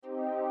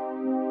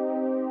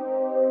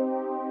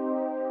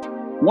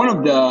One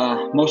of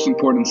the most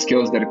important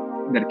skills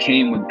that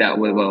came with that,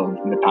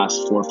 in the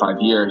past 4 or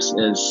 5 years,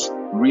 is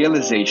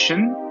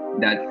realization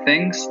that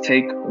things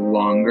take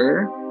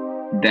longer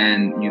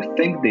than you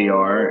think they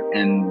are,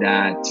 and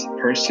that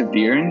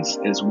perseverance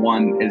is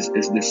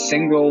the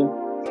single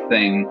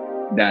thing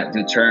that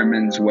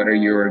determines whether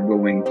you're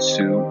going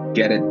to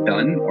get it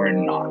done or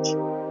not.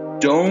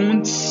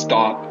 Don't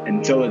stop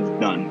until it's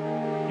done,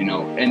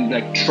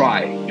 and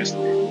try. Just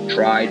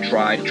try.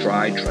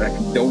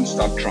 Don't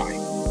stop trying.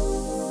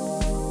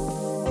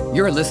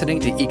 You're listening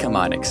to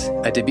Ecomonics,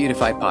 a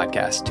Debutify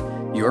podcast,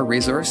 your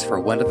resource for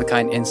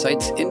one-of-a-kind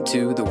insights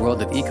into the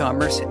world of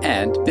e-commerce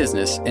and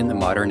business in the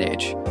modern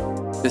age.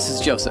 This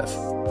is Joseph.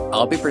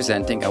 I'll be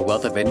presenting a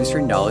wealth of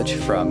industry knowledge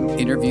from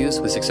interviews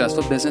with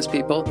successful business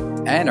people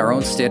and our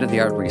own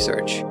state-of-the-art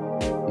research.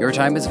 Your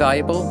time is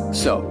valuable,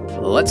 so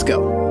let's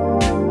go.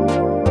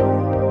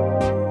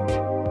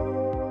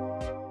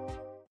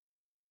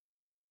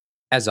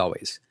 As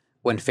always,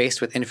 when faced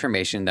with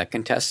information that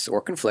contests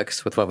or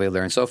conflicts with what we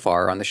learned so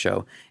far on the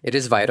show, it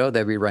is vital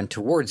that we run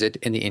towards it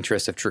in the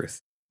interest of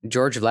truth.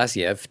 George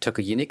Vlasiev took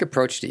a unique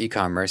approach to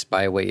e-commerce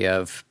by way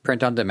of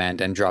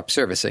print-on-demand and drop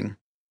servicing.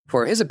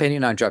 For his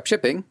opinion on drop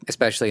shipping,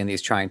 especially in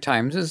these trying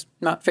times, is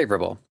not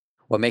favorable.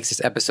 What makes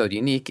this episode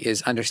unique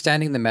is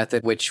understanding the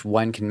method which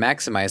one can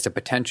maximize the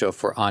potential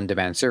for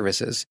on-demand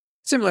services.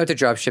 Similar to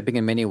dropshipping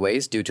in many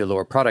ways due to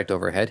lower product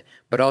overhead,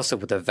 but also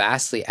with a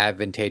vastly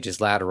advantageous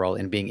lateral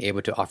in being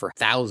able to offer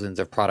thousands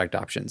of product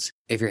options.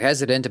 If you're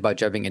hesitant about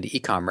jumping into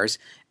e-commerce,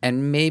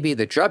 and maybe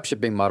the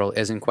dropshipping model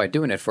isn't quite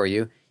doing it for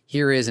you,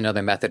 here is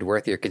another method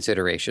worth your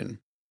consideration.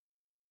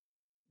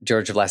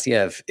 George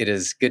Vlasiev, it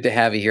is good to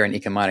have you here on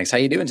Ecomonics. How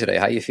you doing today?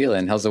 How you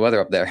feeling? How's the weather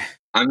up there?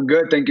 I'm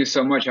good. Thank you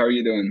so much. How are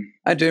you doing?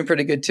 I'm doing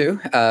pretty good too.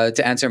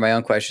 To answer my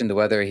own question, the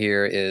weather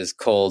here is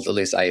cold, at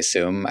least I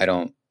assume. I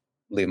don't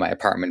leave my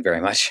apartment very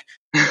much.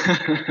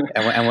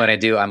 and when I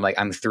do,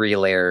 I'm 3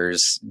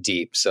 layers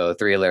deep. So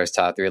 3 layers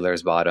top, 3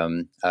 layers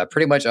bottom,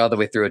 pretty much all the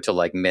way through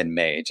to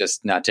mid-May,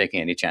 just not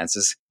taking any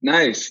chances.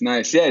 Nice.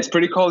 Yeah, it's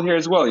pretty cold here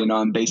as well.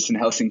 I'm based in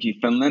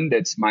Helsinki, Finland.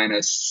 It's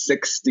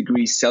 -6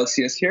 degrees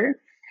Celsius here.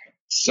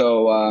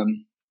 So,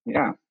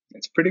 yeah,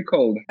 it's pretty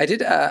cold. I'm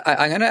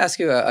going to ask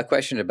you a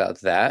question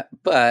about that,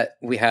 but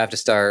we have to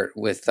start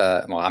with,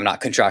 I'm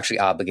not contractually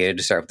obligated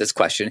to start with this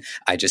question.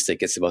 I just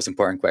think it's the most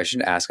important question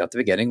to ask at the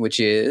beginning, which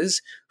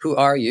is, who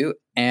are you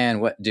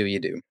and what do you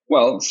do?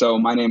 Well, so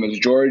my name is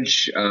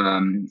George.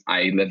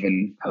 I live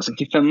in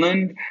Helsinki,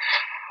 Finland.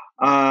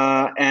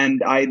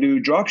 And I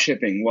do drop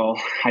shipping.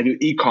 Well, I do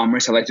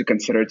e-commerce. I like to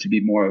consider it to be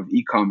more of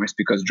e-commerce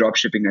because drop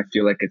shipping, I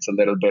feel like it's a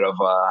little bit of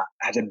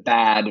has a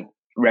bad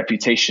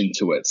reputation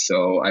to it.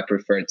 So I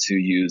prefer to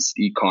use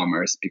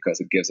e-commerce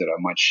because it gives it a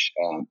much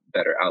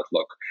better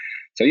outlook.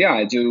 So yeah,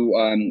 I do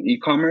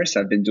e-commerce.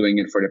 I've been doing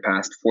it for the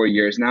past 4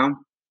 years now.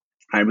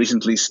 I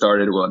recently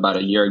started, about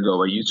a year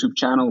ago, a YouTube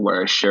channel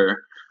where I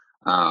share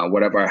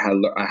whatever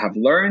I have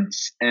learned.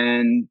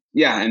 And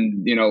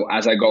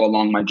as I go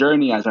along my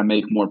journey, as I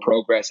make more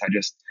progress, I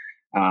just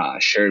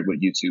share it with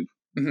YouTube.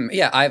 Mm-hmm.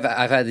 Yeah,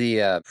 I've had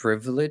the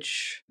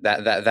privilege,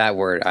 that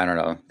word, I don't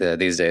know,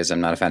 these days I'm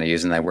not a fan of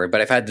using that word,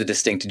 but I've had the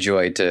distinct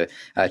joy to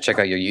check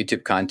out your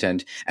YouTube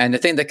content. And the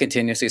thing that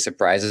continuously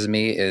surprises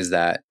me is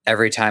that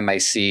every time I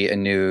see a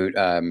new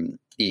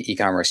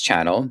e-commerce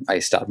channel, I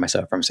stop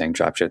myself from saying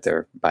dropship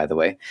there, by the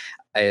way,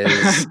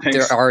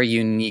 there are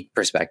unique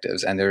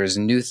perspectives and there's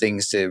new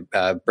things to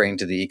bring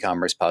to the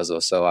e-commerce puzzle.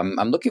 So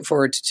I'm looking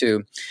forward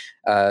to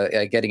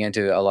getting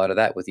into a lot of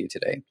that with you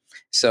today.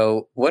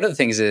 So one of the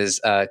things is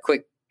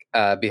quick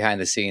behind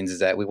the scenes is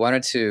that we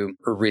wanted to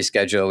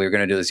reschedule. We were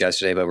going to do this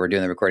yesterday, but we're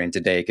doing the recording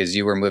today because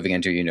you were moving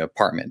into your new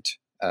apartment.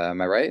 Am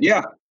I right?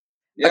 Yeah.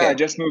 Okay. I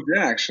just moved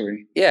in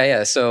actually.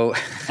 Yeah. So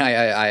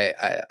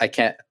I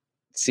can't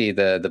see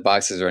the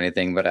boxes or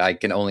anything, but I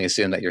can only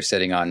assume that you're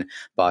sitting on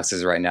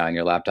boxes right now and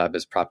your laptop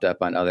is propped up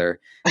on other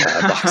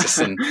boxes.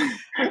 And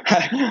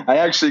I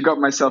actually got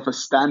myself a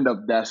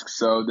stand-up desk,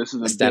 so this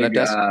is a stand-up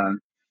desk.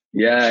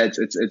 Yeah,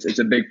 it's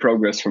a big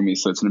progress for me,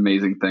 so it's an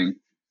amazing thing.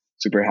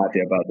 Super happy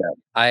about that.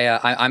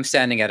 I'm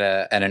standing at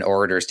an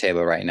orator's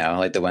table right now,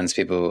 like the ones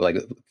people like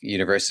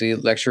university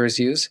lecturers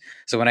use.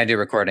 So when I do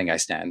recording, I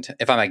stand.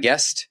 If I'm a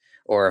guest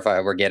or if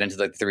I were get into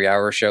the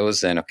 3-hour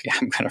shows, then okay,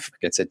 I'm gonna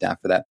forget sit down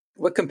for that.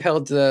 What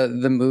compelled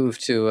the move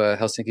to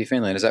Helsinki,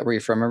 Finland? Is that where you're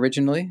from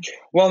originally?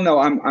 Well, no,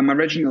 I'm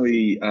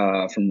originally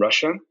from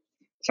Russia,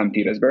 St.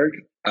 Petersburg,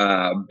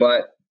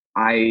 but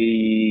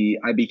I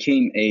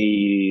became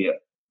a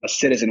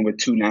citizen with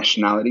 2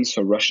 nationalities,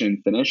 so Russian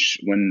and Finnish,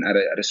 when at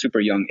a super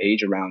young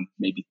age, around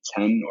maybe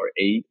 10 or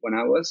 8 when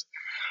I was,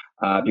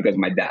 because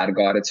my dad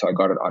got it, so I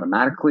got it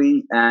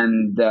automatically.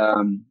 And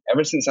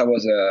ever since I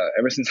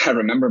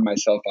remember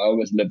myself, I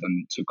always lived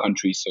in 2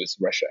 countries, so it's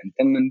Russia and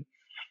Finland.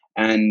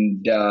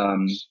 And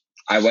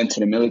I went to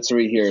the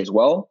military here as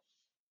well.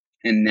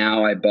 And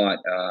now I bought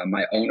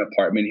my own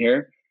apartment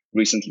here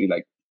recently,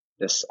 like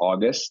this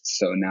August.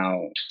 So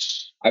now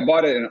I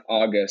bought it in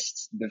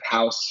August. The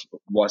house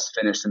was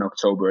finished in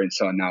October, and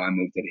so now I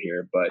moved it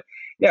here. But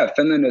yeah,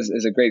 Finland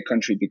is a great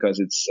country because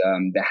it's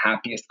the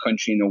happiest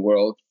country in the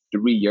world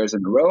 3 years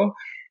in a row.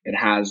 It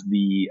has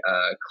the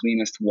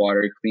cleanest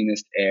water,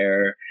 cleanest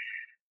air.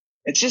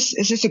 It's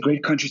just a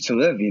great country to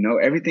live.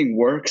 Everything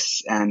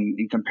works, and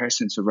in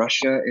comparison to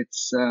Russia,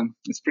 it's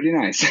pretty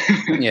nice.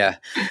 Yeah.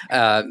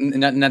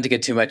 Not to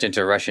get too much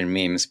into Russian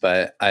memes,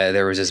 but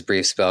there was this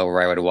brief spell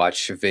where I would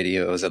watch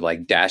videos of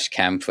like dash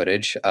cam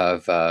footage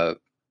of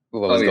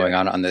what was going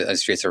on the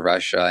streets of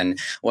Russia, and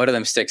one of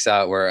them sticks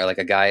out where like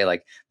a guy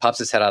like pops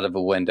his head out of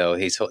a window.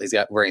 He's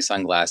got wearing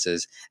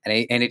sunglasses, and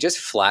he just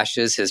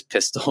flashes his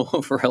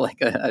pistol for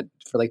like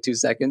 2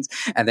 seconds,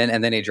 and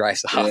then he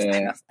drives off.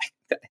 Yeah.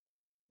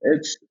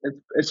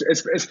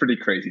 It's pretty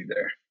crazy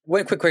there.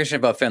 One quick question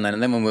about Finland,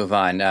 and then we'll move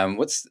on.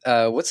 What's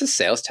the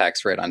sales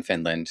tax rate on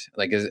Finland?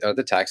 Like, are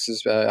the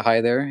taxes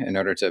high there in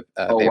order to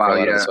pay for a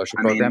lot of the social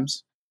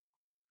programs?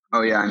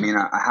 I mean,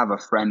 I have a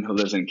friend who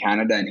lives in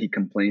Canada, and he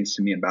complains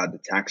to me about the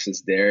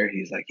taxes there.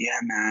 He's like, "Yeah,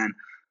 man,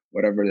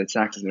 whatever, the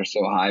taxes are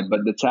so high."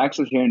 But the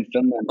taxes here in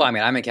Finland. Well, I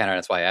mean, I'm in Canada,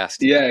 that's why I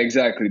asked. Yeah,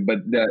 exactly. But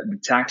the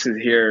taxes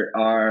here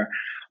are,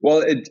 well,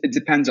 it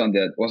depends on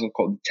what's it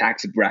called,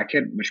 tax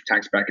bracket, which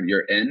tax bracket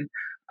you're in.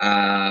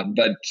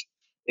 But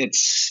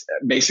it's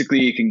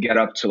basically you can get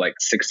up to like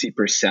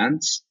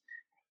 60%,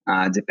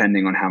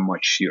 depending on how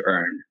much you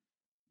earn.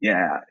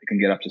 Yeah, it can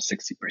get up to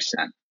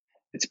 60%.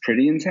 It's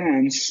pretty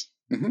intense.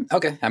 Mm-hmm.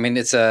 Okay, I mean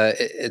it's a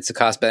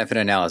cost benefit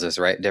analysis,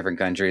 right? Different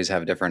countries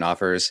have different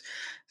offers.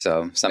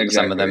 So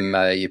some of them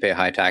you pay a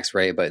high tax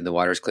rate, but the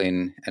water's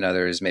clean, and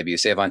others maybe you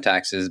save on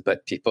taxes,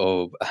 but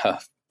people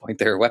point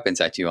their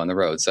weapons at you on the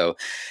road. So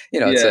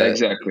it's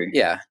exactly.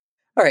 Yeah.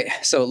 All right,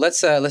 so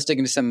let's dig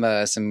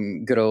into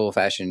some good old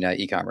fashioned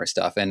e-commerce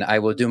stuff, and I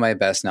will do my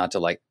best not to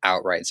like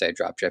outright say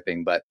drop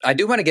shipping, but I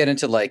do want to get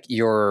into like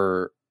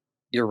your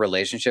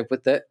relationship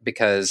with it,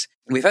 because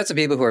we've had some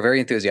people who are very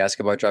enthusiastic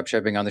about drop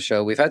shipping on the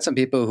show. We've had some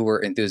people who were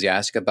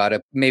enthusiastic about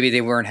it. Maybe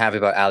they weren't happy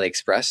about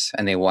AliExpress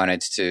and they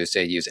wanted to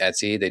say use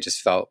Etsy. They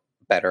just felt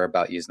better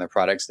about using their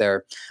products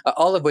there.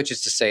 All of which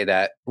is to say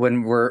that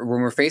when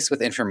we're faced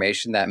with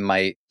information that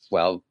might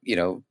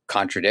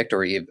contradict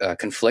or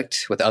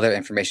conflict with other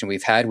information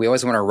we've had, we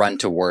always want to run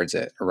towards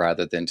it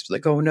rather than just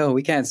like, oh no,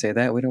 we can't say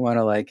that. We don't want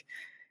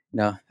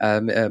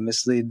to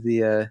mislead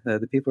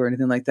the people or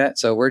anything like that.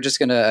 So we're just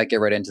gonna get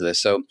right into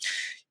this. So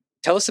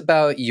tell us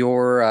about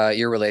your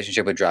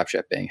relationship with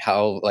dropshipping.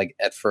 How like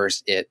at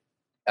first it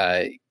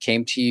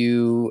came to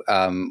you,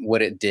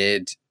 what it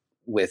did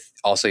with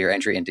also your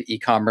entry into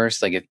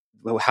e-commerce, like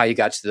how you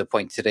got to the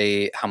point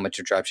today, how much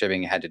of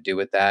dropshipping had to do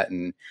with that,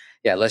 and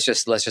yeah, let's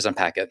just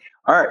unpack it.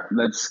 All right,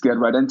 let's get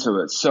right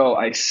into it. So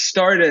I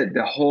started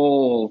the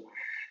whole,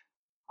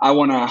 I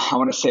want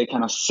to say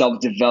kind of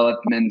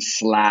self-development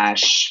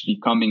 /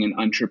 becoming an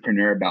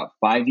entrepreneur about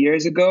 5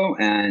 years ago.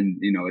 And,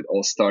 it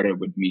all started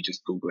with me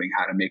just Googling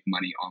how to make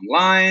money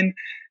online.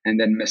 And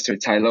then Mr.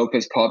 Tai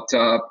Lopez popped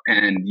up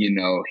and,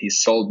 he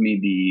sold me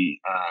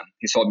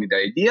the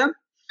idea.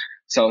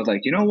 So I was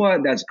like, you know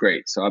what, that's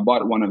great. So I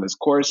bought one of his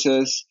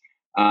courses,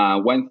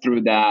 went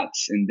through that.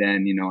 And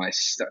then,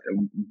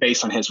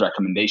 based on his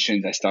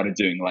recommendations, I started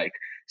doing like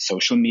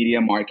social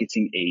media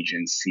marketing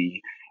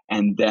agency.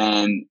 And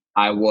then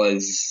I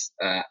was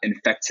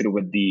infected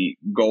with the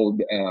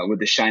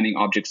shining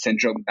object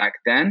syndrome back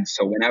then.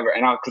 So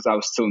because I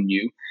was still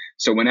new,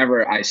 so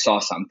whenever I saw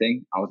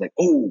something, I was like,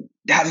 "Oh,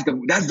 that's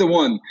the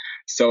one."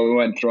 So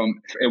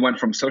it went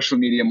from social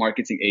media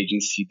marketing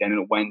agency, then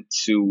it went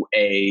to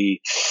a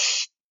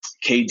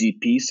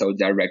KDP, so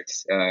direct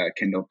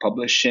Kindle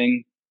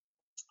publishing.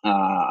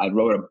 I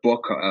wrote a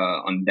book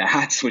on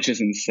that, which is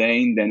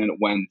insane. Then it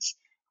went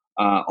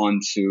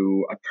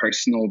onto a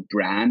personal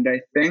brand,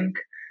 I think.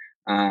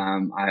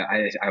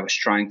 I was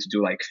trying to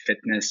do like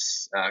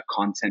fitness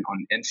content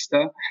on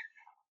Insta.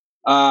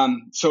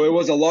 So it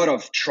was a lot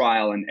of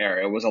trial and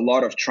error. It was a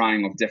lot of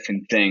trying of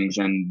different things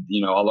and,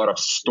 a lot of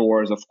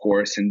stores, of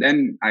course. And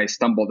then I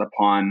stumbled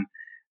upon,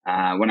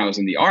 when I was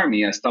in the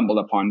army, I stumbled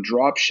upon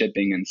drop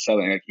shipping and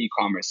selling, like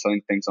e-commerce,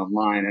 selling things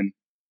online. And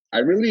I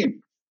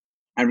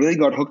really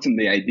got hooked on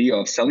the idea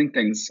of selling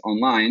things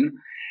online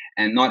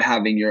and not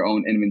having your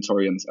own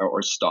inventory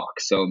or stock.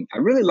 So I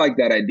really liked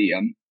that idea.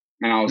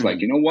 And I was like,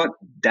 you know what?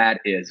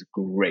 That is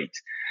great.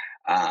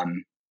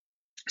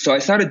 So I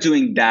started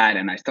doing that,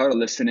 and I started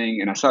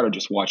listening, and I started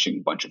just watching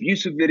a bunch of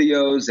YouTube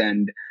videos,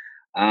 and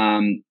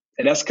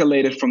it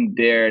escalated from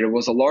there. There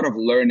was a lot of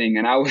learning,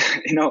 and I was,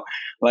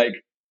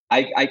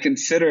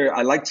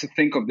 I like to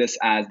think of this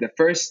as the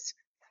first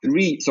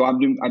 3. So I've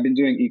been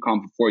doing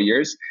ecom for 4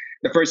 years.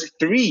 The first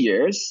 3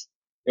 years,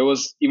 it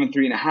was even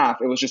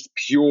 3.5. It was just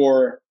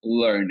pure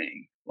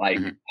learning, like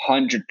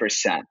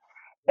 100%.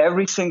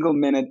 Every single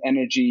minute,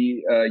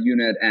 energy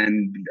unit,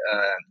 and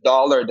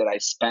dollar that I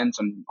spent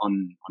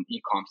on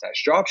e-com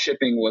 / drop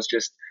shipping was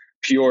just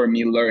pure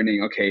me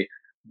learning. Okay,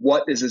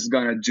 what is this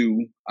gonna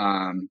do?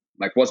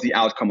 What's the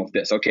outcome of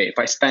this? Okay, if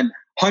I spend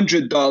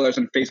 $100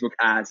 on Facebook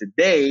ads a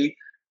day,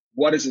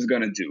 what is this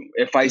going to do?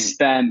 If I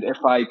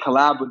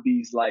collab with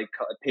these like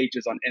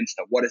pages on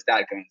Insta, what is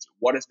that going to do?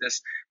 What is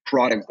this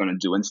product going to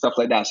do? And stuff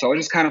like that. So I was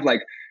just kind of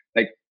like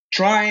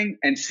trying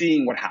and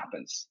seeing what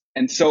happens.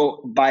 And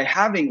so by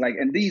having like,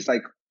 and these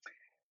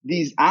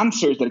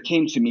answers that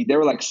came to me, they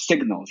were like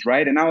signals,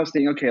 right? And I was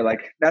thinking, okay,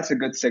 like that's a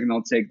good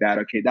signal, take that.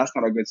 Okay, that's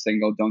not a good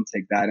signal, don't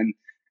take that. And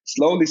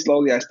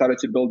slowly, I started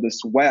to build this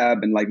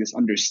web and like this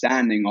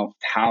understanding of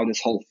how this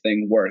whole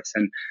thing works.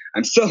 And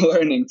I'm still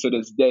learning to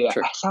this day.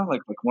 Sure. I sound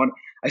like one.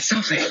 I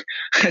sound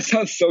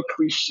so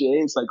cliche.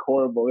 It's like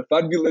horrible. If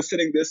I'd be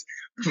listening this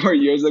 4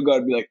 years ago,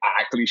 I'd be like,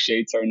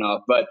 cliche turn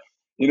off. But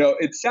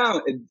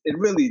it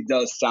really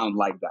does sound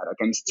like that. Like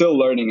I'm still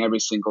learning every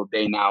single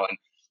day now, and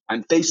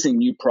I'm facing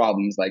new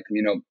problems. Like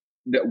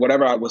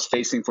whatever I was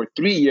facing for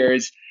 3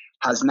 years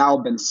has now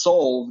been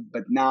solved,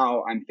 but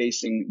now I'm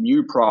facing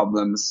new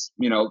problems.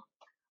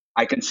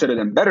 I consider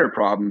them better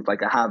problems.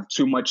 Like I have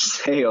too much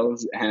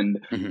sales and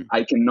Mm-hmm.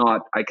 I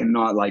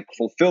cannot like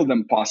fulfill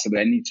them possibly.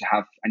 I need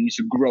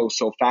to grow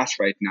so fast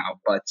right now.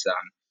 But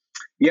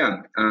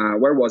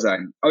where was I?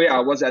 Oh yeah,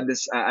 I was at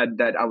this at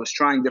that. I was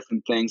trying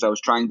different things. I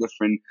was trying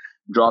different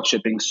drop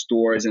shipping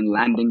stores and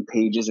landing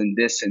pages and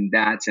this and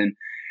that. And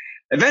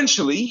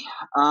eventually,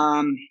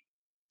 um,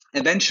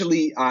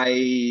 eventually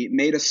I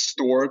made a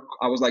store.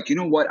 I was like, you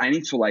know what? I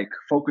need to like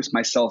focus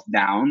myself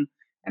down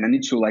and I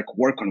need to like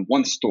work on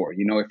one store.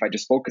 If I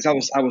just focus, I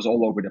was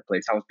all over the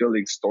place. I was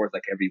building stores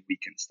like every week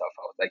and stuff.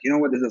 I was like, you know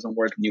what? This doesn't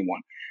work. New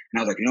one. And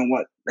I was like, you know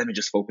what? Let me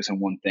just focus on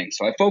one thing.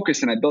 So I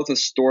focused and I built a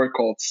store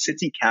called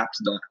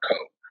citycaps.co.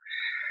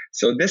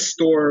 So this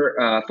store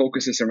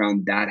focuses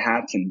around dad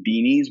hats and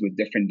beanies with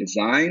different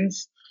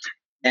designs.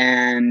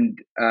 And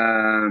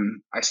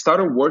I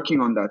started working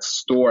on that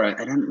store, and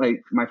then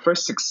like my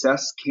first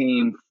success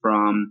came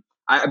from.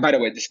 By the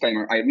way,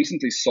 disclaimer: I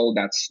recently sold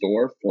that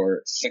store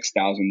for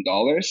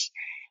 $6,000,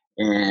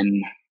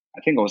 and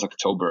I think it was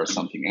October or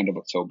something, end of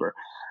October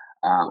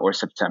or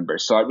September.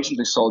 So I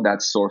recently sold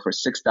that store for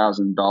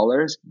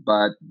 $6,000.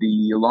 But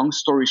the long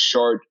story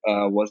short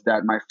was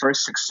that my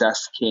first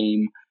success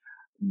came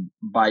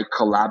by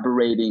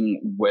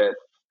collaborating with.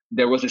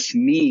 There was this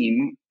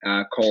meme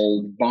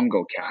called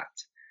Bongo Cat,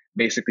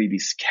 basically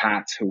these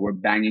cats who were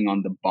banging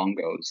on the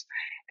bongos,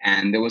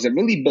 and there was a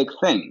really big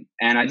thing.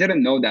 And I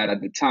didn't know that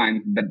at the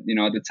time, but at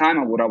the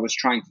time, what I was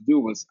trying to do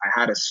was I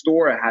had a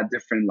store. I had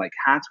different like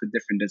hats with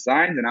different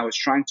designs, and I was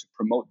trying to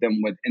promote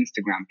them with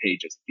Instagram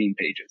pages, theme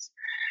pages,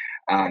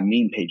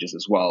 meme pages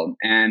as well.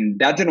 And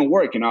that didn't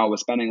work. I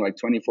was spending like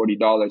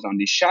 $20-$40 on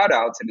these shout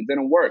outs, and it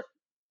didn't work.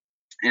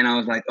 And I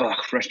was like, oh,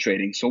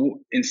 frustrating.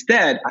 So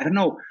instead, I don't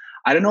know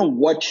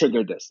what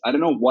triggered this. I don't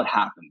know what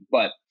happened,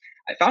 but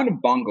I found a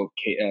Bongo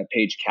Cat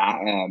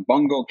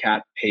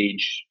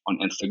page on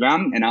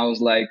Instagram, and I was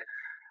like,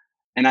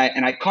 and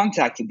I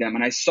contacted them,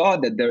 and I saw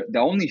that the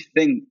only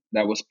thing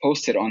that was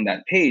posted on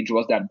that page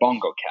was that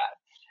Bongo Cat,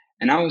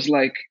 and I was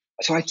like,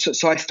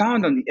 so I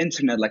found on the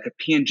internet like a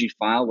PNG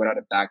file without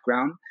a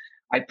background.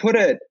 I put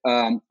it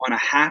on a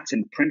hat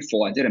in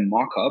Printful. I did a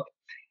mock-up,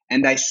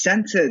 and I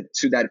sent it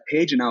to that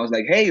page, and I was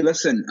like, hey,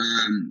 listen,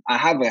 I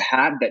have a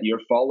hat that your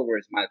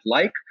followers might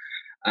like.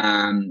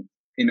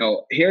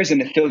 Here's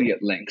an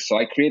affiliate link. So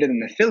I created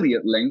an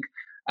affiliate link,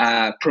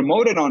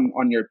 promote it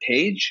on your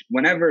page.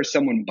 Whenever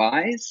someone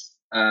buys,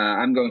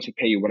 I'm going to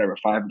pay you whatever,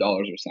 $5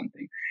 or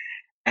something.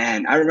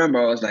 And I remember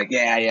I was like,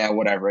 yeah,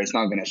 whatever. It's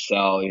not going to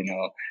sell,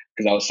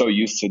 because I was so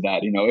used to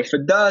that. If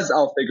it does,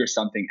 I'll figure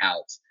something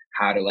out,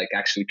 how to like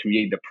actually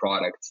create the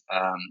product.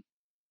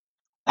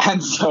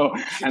 And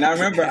I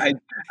remember I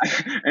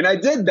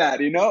did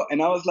that,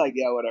 and I was like,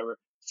 yeah, whatever.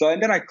 So,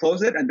 and then I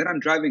close it, and then I'm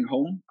driving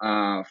home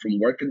from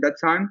work at that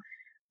time,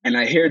 and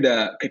I hear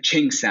the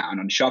ka-ching sound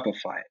on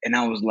Shopify, and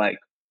I was like,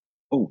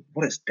 oh,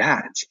 what is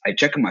that? I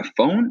check on my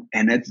phone,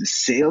 and it's a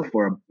sale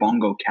for a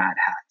Bongo Cat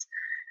hat,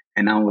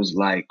 and I was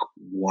like,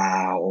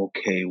 wow,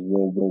 okay,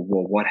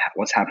 whoa,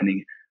 what's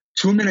happening?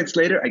 2 minutes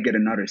later, I get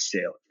another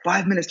sale.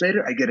 5 minutes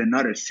later, I get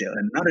another sale,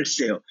 another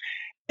sale.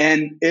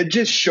 And it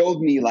just showed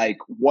me like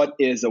what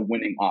is a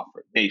winning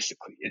offer,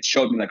 basically. It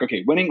showed me like,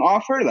 okay, winning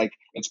offer, like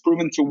it's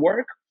proven to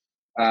work.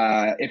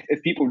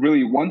 If people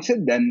really want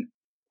it, then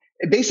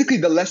basically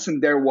the lesson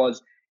there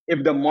was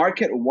if the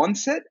market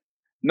wants it,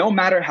 no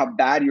matter how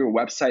bad your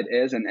website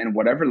is and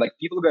whatever, like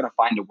people are going to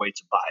find a way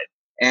to buy it.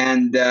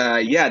 And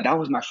that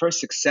was my first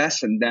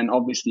success. And then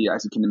obviously,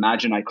 as you can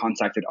imagine, I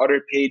contacted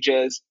other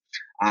pages.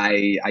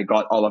 I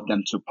got all of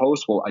them to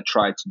post. Well, I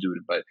tried to do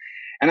it,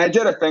 and I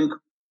did, I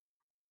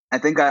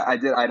think I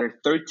did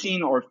either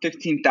 $13,000 or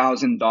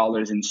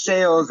 $15,000 in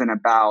sales in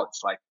about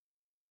like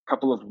a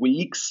couple of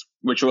weeks,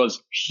 which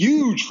was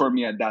huge for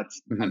me at that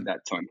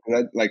time.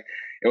 Like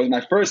it was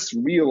my first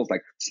real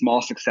like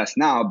small success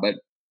now, but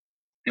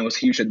it was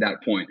huge at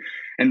that point.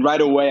 And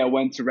right away I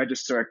went to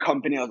register a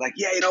company. I was like,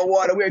 yeah, you know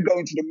what? We're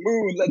going to the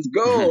moon. Let's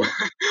go.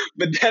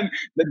 But then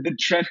the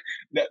trend,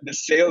 the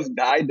sales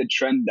died, the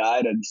trend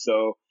died, and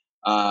so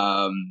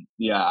I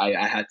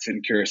had to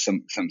incur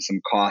some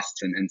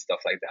costs and stuff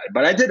like that.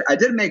 But I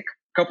did make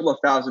a couple of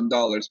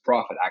 $1,000s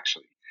profit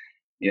actually.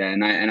 Yeah,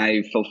 and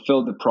I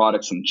fulfilled the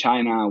products in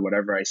China,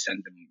 whatever I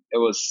sent them.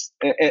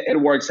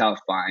 It works out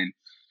fine.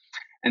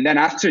 And then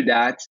after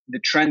that, the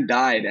trend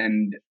died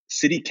and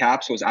City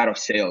Caps was out of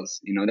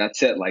sales.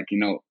 That's it. Like,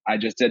 I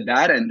just did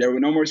that and there were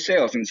no more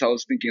sales. And so I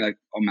was thinking like,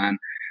 oh man.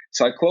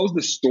 So I closed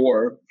the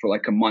store for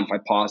like a month. I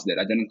paused it.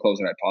 I didn't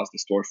close it. I paused the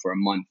store for a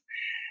month.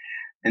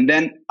 And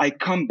then I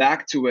come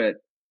back to it.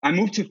 I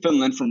moved to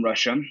Finland from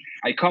Russia.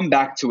 I come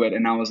back to it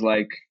and I was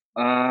like,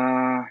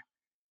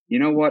 you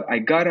know what? I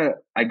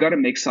gotta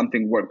make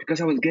something work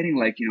because I was getting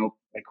like,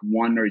 like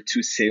one or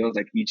two sales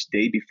like each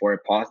day before I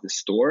paused the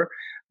store.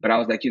 But I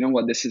was like, you know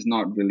what? This is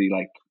not really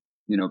like,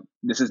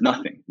 this is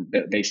nothing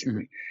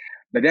basically.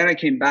 But then I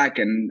came back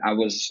and I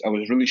was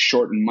really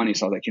short in money.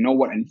 So I was like, you know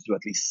what? I need to do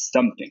at least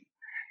something.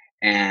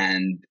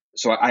 And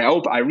so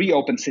I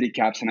reopened City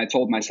Caps and I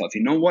told myself,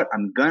 you know what?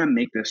 I'm going to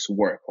make this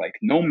work. Like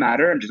no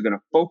matter, I'm just going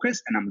to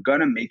focus and I'm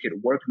going to make it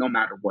work no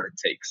matter what it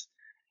takes.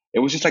 It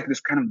was just like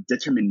this kind of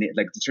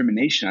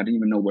determination. I didn't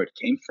even know where it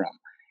came from.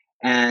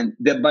 And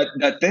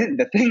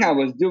the thing I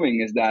was doing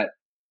is that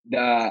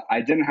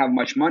I didn't have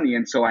much money.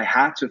 And so I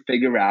had to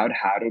figure out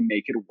how to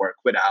make it work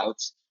without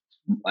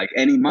like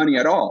any money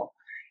at all.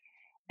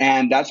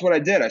 And that's what I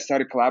did. I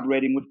started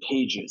collaborating with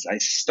pages. I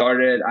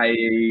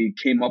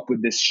came up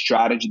with this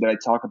strategy that I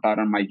talk about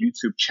on my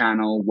YouTube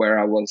channel where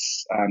I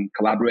was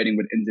collaborating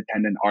with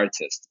independent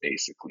artists,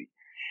 basically.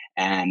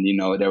 And,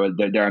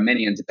 there are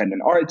many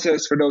independent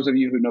artists, for those of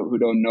you who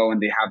don't know, and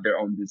they have their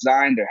own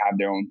design, they have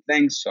their own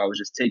things. So I was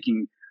just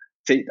taking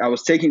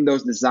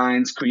those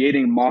designs,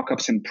 creating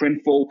mock-ups in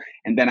Printful,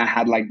 and then I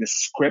had like the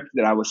script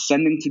that I was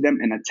sending to them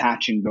and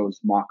attaching those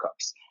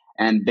mock-ups.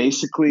 And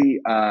basically,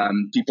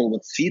 people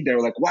would see, they're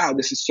like, wow,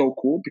 this is so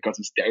cool because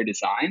it's their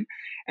design.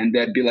 And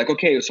they'd be like,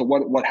 okay, so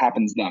what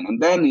happens then?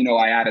 And then,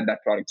 I added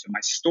that product to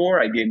my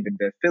store. I gave them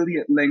the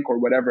affiliate link or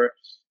whatever.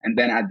 And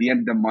then at the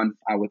end of the month,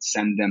 I would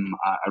send them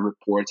a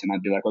report and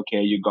I'd be like,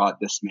 okay, you got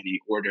this many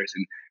orders.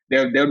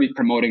 And they'll be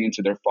promoting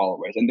into their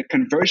followers. And the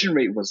conversion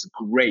rate was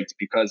great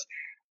because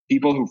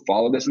people who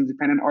follow this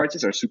independent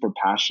artists are super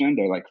passionate.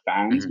 They're like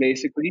fans,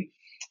 basically.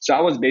 So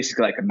I was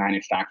basically like a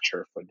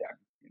manufacturer for them,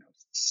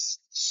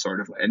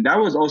 sort of. And that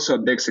was also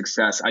a big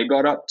success.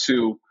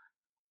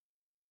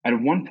 At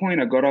one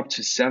point, I got up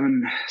to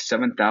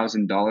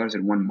 $7,000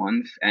 in 1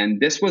 month. And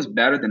this was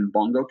better than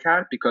Bongo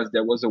Cat because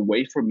there was a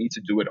way for me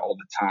to do it all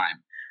the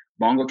time.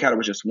 Bongo Cat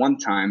was just one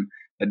time,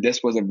 but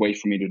this was a way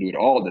for me to do it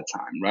all the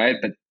time, right?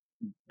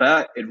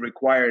 But it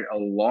required a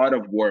lot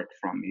of work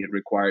from me. It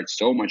required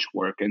so much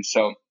work. And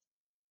so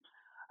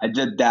I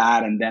did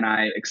that, and then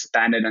I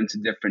expanded into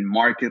different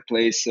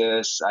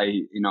marketplaces.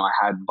 I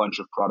had a bunch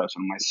of products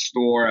on my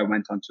store. I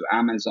went onto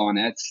Amazon,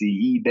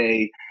 Etsy,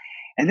 eBay.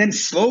 And then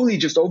slowly,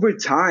 just over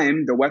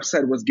time, the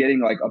website was getting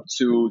like up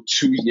to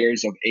 2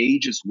 years of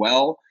age as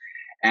well.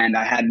 And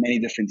I had many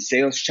different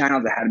sales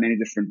channels. I had many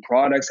different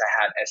products.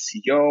 I had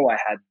SEO. I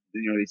had,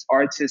 these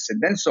artists.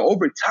 And then so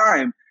over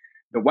time,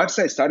 the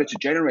website started to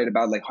generate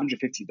about like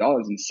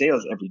 $150 in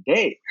sales every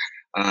day.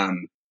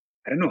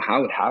 I don't know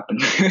how it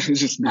happened. It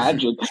was just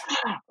magic.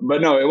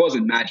 But no, it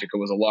wasn't magic. It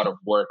was a lot of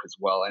work as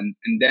well. And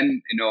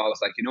then, I was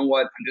like, you know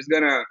what? I'm just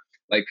going to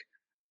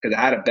because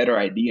I had a better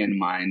idea in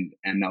mind.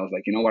 And I was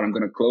like, you know what? I'm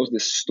going to close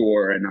this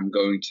store and I'm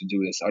going to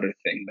do this other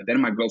thing. But then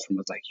my girlfriend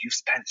was like, you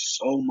spent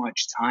so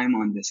much time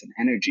on this and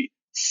energy.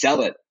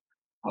 Sell it.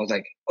 I was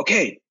like,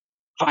 okay,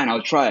 fine,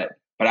 I'll try it.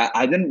 But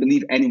I didn't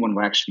believe anyone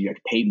would actually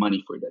like pay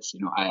money for this.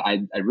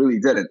 I really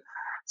didn't.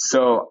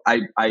 So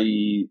I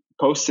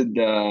posted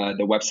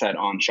the website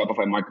on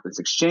Shopify Marketplace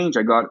Exchange.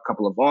 I got a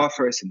couple of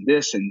offers and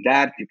this and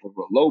that. People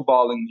were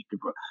lowballing me.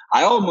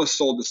 I almost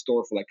sold the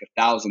store for like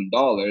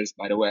 $1,000.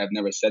 By the way, I've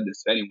never said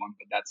this to anyone,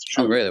 but that's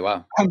true. Oh, really?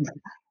 Wow.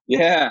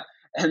 Yeah.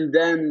 And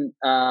then,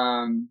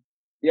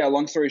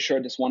 long story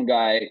short, this one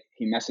guy,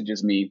 he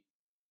messages me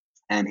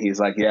and he's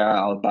like, yeah,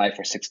 I'll buy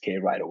for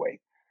 $6,000 right away.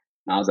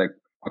 And I was like,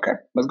 okay,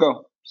 let's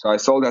go. So I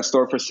sold that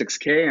store for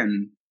 $6,000,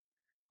 and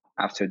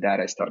after that,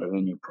 I started a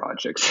new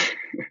project.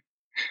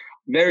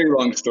 Very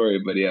long story,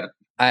 but yeah.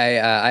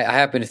 I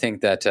happen to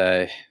think that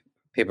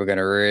people are going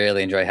to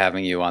really enjoy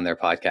having you on their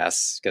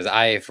podcasts because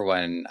I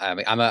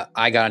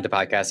got into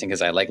podcasting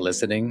because I like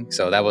listening,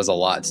 so that was a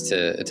lot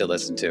to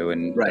listen to,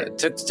 and right.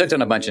 Took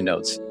down a bunch of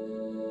notes.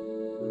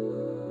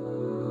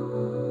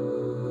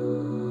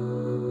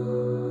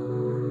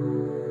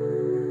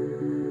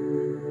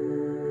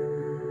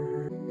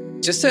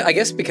 Just I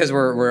guess because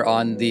we're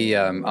on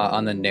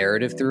the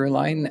narrative through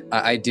line,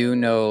 I do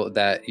know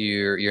that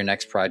your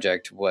next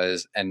project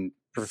was, and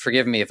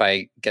forgive me if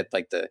I get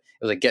like it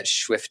was like Get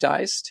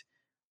Swiftized,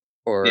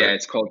 or yeah,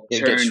 it's called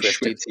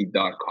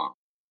TurnSwifty.com.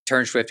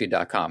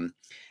 TurnSwifty.com,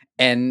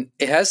 and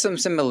it has some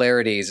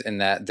similarities in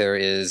that there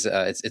is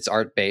it's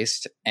art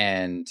based,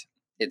 and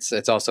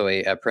it's also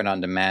a print on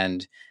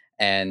demand.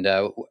 And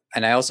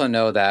I also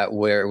know that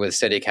where with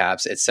City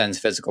Caps it sends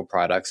physical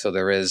products, so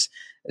there is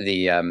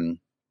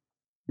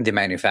the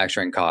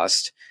manufacturing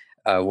cost.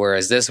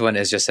 Whereas this one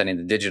is just sending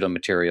the digital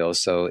material,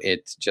 so you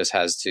just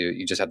have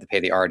to pay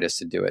the artist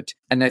to do it.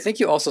 And I think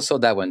you also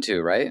sold that one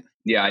too, right?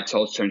 Yeah, I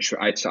sold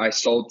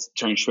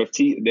Turn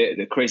Swifty.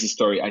 The crazy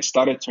story. I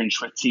started Turn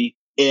Swifty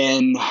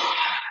in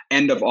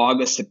end of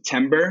August,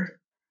 September.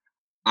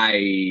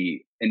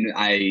 I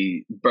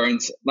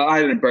burned. Well,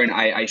 I didn't burn.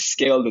 I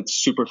scaled it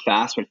super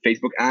fast with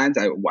Facebook ads.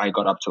 I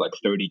got up to like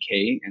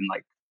 30K in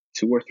like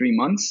 2 or 3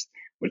 months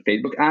with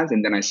Facebook ads,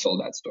 and then I sold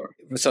that store.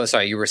 So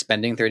sorry, you were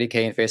spending 30K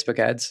in Facebook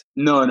ads?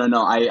 No, no,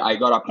 no. I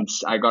got up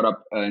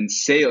in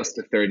sales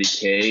to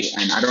 30K,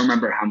 and I don't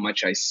remember how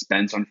much I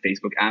spent on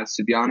Facebook ads.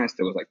 To be honest,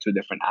 there was like two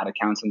different ad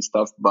accounts and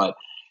stuff. But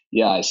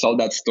yeah, I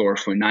sold that store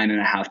for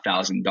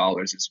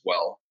 $9,500 as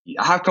well.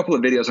 I have a couple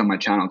of videos on my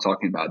channel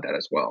talking about that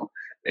as well,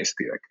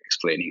 basically like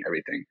explaining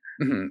everything.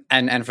 Mm-hmm.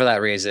 And for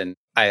that reason,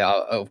 I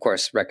of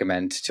course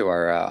recommend to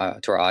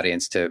our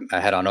audience to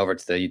head on over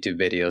to the YouTube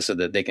videos so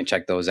that they can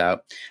check those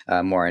out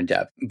more in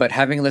depth. But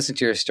having listened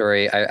to your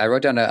story, I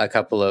wrote down a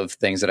couple of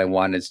things that I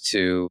wanted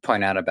to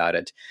point out about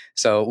it.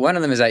 So one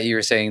of them is that you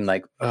were saying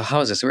like, oh,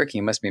 how is this working?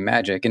 It must be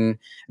magic. And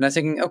I was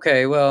thinking,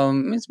 okay, well,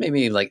 it's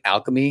maybe like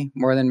alchemy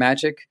more than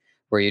magic,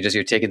 where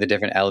you're taking the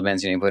different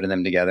elements and you're putting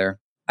them together.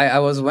 I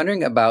was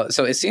wondering about,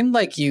 so it seemed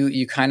like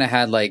you kind of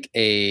had like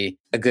a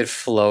good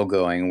flow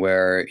going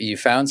where you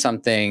found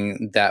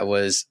something that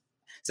was,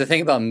 so the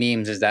thing about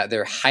memes is that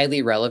they're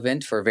highly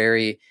relevant for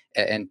very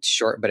and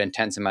short but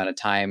intense amount of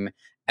time.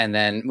 And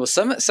then, well,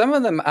 some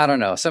of them, I don't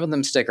know, some of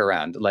them stick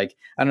around. Like,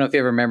 I don't know if you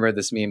ever remember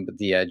this meme, but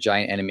the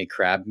giant enemy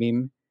crab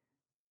meme.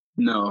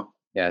 No.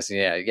 Yes,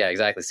 yeah,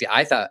 exactly. See,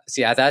 at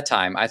that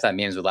time, I thought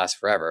memes would last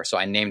forever. So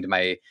I named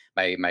my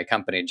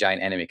company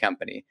Giant Enemy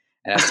Company.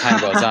 And as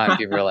time goes on,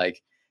 people are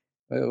like,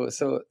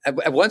 so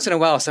once in a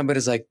while,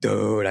 somebody's like,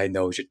 dude, I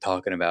know what you're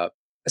talking about.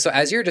 So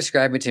as you're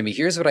describing to me,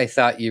 here's what I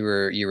thought you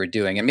were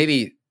doing. And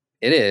maybe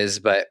it is,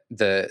 but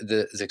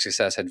the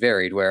success had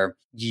varied where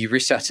you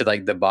reached out to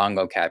like the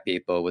Bongo Cat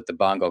people with the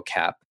Bongo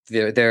Cap.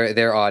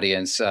 Their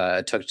audience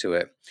took to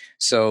it.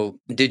 So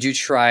did you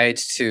try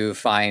to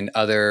find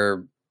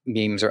other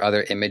memes or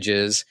other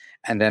images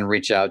and then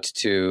reach out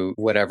to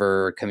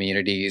whatever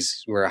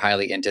communities were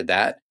highly into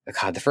that?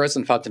 God, the first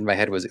one popped into my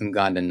head was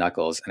Ugandan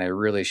Knuckles, and I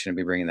really shouldn't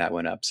be bringing that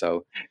one up.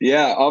 So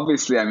yeah,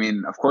 obviously, I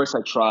mean, of course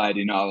I tried,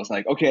 I was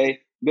like, okay,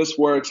 this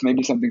works,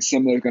 maybe something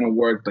similar is going to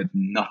work, but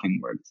nothing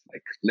worked.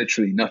 Like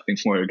literally nothing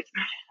worked.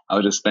 I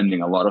was just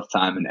spending a lot of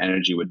time and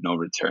energy with no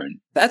return.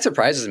 That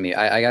surprises me.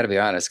 I got to be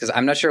honest, because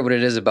I'm not sure what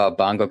it is about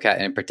Bongo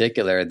Cat in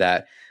particular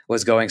that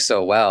was going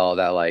so well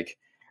that like,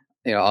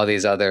 all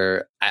these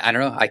other, I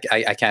don't know,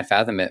 I can't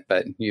fathom it,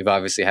 but you've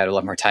obviously had a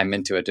lot more time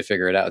into it to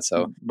figure it out.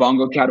 So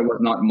Bongo Cat was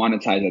not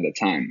monetized at the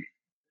time.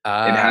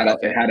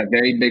 It had a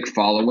very big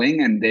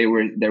following, and they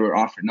were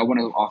offering, no one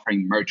was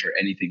offering merch or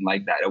anything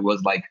like that. It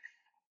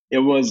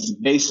was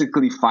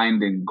basically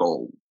finding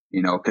gold,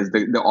 because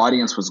the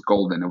audience was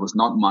golden. It was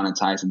not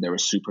monetized, and they were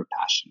super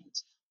passionate.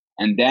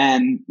 And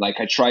then like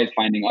I tried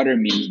finding other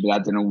memes, but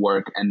that didn't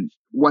work. And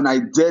when I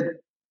did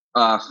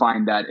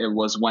find that, it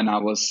was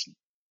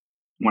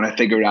when I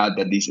figured out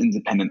that these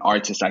independent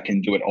artists, I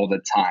can do it all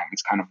the time.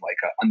 It's kind of like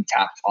an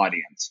untapped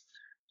audience,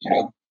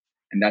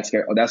 and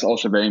that's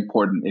also very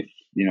important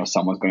if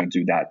someone's going to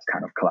do that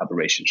kind of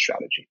collaboration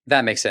strategy.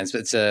 That makes sense.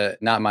 It's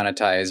not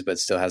monetized, but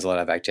still has a lot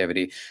of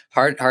activity.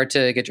 Hard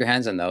to get your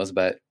hands on those,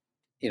 but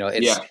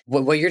it's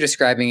what you're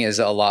describing is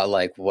a lot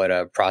like what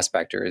a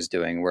prospector is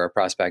doing, where a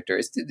prospector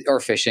is,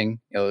 or fishing.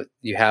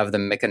 You have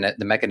the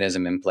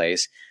mechanism in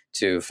place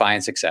to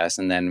find success,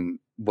 and then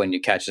when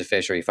you catch the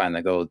fish or you find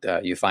the gold,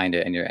 you find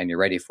it and you're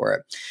ready for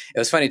it. It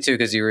was funny too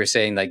because you were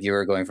saying like you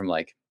were going from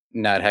like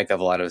not a heck of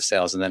a lot of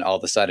sales, and then all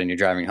of a sudden you're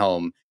driving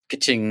home,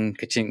 ka-ching,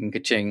 ka-ching,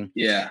 ka-ching.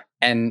 Yeah.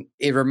 And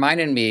it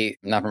reminded me,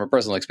 not from a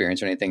personal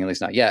experience or anything, at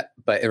least not yet,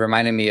 but it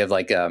reminded me of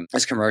like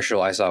this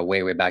commercial I saw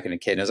way back in a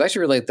kid. And it was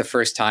actually really the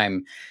first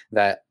time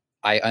that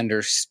I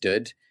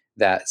understood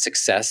that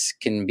success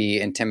can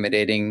be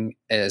intimidating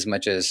as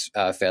much as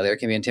failure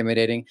can be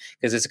intimidating.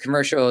 Because it's a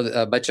commercial,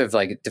 a bunch of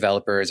like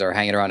developers are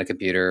hanging around a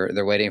computer,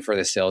 they're waiting for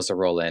the sales to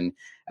roll in.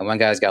 And one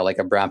guy's got like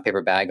a brown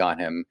paper bag on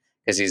him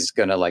because he's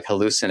going to like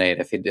hallucinate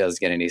if he does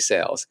get any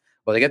sales.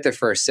 Well, they get their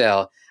first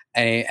sale.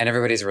 And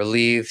everybody's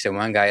relieved. And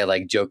one guy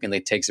like jokingly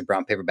takes a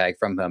brown paper bag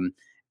from him,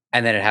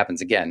 and then it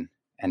happens again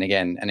and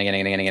again and again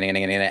and again and again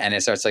and again, and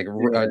it starts like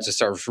just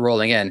starts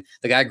rolling in.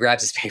 The guy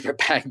grabs his paper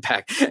bag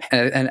back,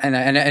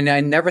 and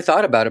I never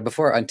thought about it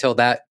before until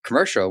that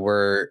commercial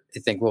where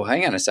you think, well,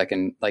 hang on a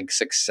second, like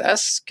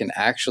success can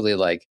actually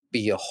like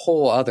be a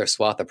whole other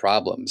swath of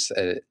problems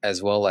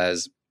as well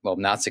as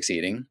not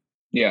succeeding.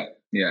 Yeah,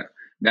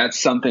 that's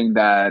something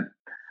that.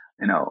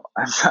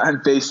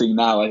 I'm facing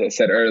now, as I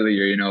said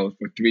earlier,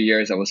 for 3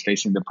 years, I was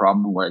facing the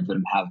problem where I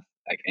didn't have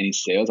like any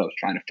sales. I was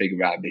trying to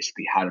figure out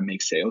basically how to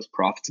make sales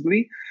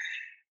profitably.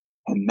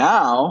 And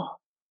now,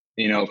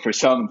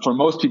 for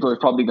most people, it's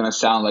probably going to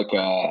sound like,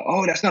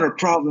 oh, that's not a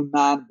problem,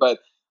 man. But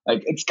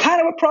like, it's kind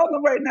of a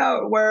problem right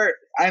now where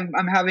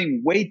I'm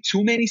having way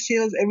too many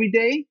sales every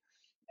day.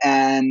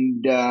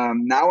 And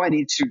now I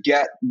need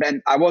to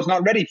then I was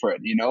not ready for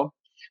it,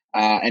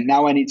 And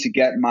now I need to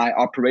get my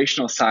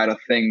operational side of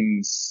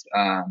things,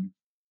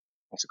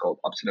 what's it called,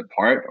 up to the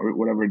part, or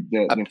whatever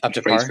Up the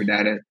to phrase for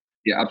par. that is.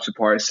 Yeah, up to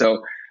par.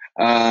 So,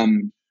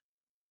 um,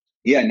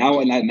 yeah, now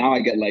I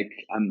get like,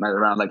 I'm at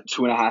around like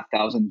 $2,500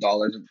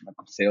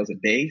 of sales a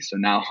day. So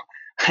now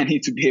I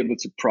need to be able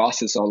to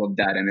process all of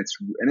that, and it's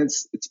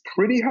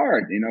pretty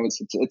hard.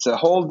 It's a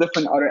whole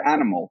different other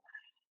animal,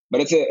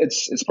 but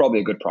it's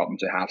probably a good problem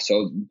to have.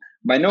 So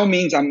by no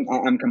means I'm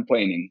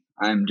complaining.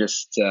 I'm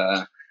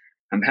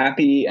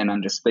happy, and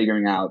I'm just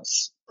figuring out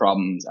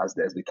problems as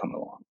they come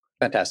along.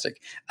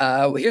 Fantastic.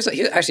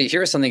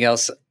 Here's something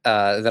else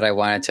that I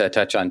wanted to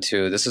touch on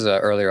too. This is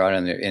earlier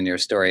on in your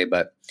story,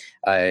 but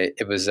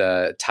it was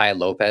Ty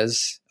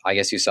Lopez. I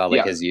guess you saw like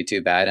Yeah, his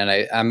YouTube ad,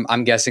 and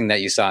I'm guessing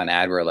that you saw an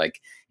ad where like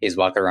he's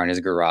walking around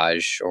his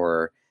garage,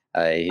 or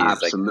he's like,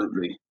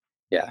 absolutely,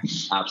 yeah,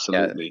 yeah,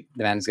 absolutely.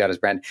 the man's got his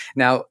brand.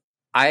 Now,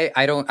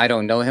 I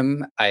don't know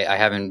him. I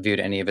haven't viewed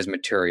any of his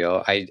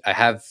material. I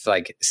have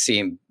like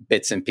seen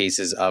bits and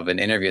pieces of an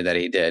interview that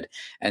he did,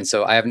 and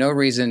so I have no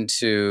reason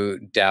to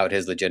doubt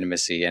his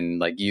legitimacy. And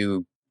like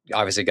you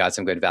obviously got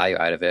some good value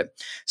out of it.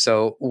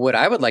 So what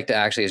I would like to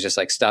actually is just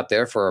like stop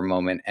there for a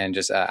moment and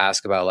just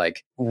ask about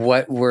like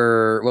what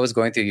was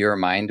going through your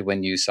mind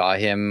when you saw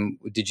him.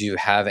 Did you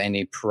have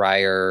any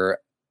prior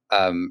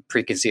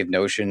preconceived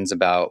notions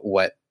about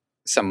what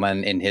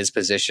someone in his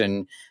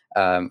position,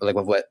 like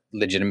what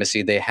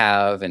legitimacy they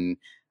have, and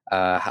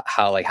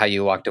how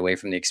you walked away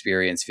from the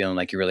experience feeling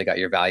like you really got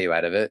your value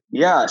out of it?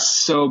 Yeah,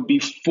 so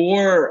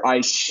before I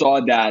saw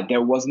that,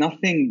 there was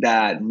nothing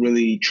that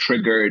really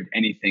triggered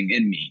anything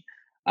in me.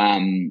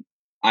 Um,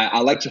 I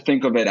like to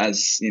think of it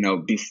as,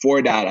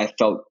 before that, I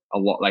felt a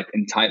lot like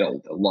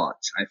entitled a lot.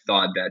 I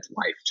thought that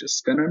life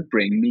just gonna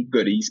bring me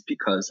goodies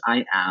because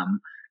I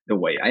am the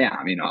way I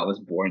am. I was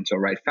born to a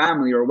right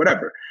family or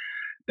whatever.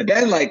 But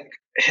then, like,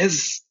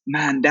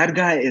 that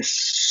guy is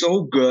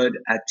so good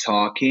at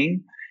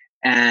talking.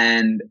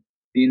 And,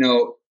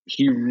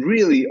 he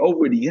really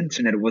over the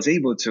internet was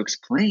able to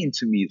explain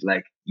to me,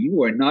 like,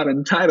 you are not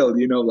entitled,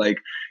 like,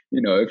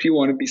 if you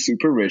want to be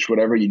super rich,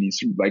 whatever, you need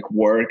to like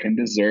work and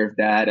deserve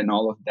that and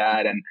all of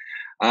that. And,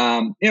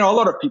 a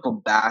lot of people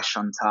bash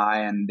on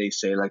Ty and they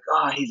say, like,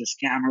 oh, he's a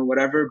scammer,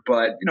 whatever.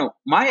 But,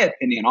 my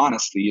opinion,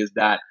 honestly, is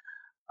that,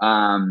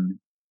 um,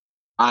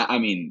 I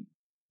mean,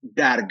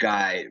 that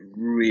guy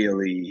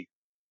really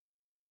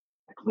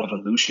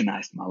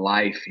revolutionized my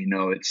life.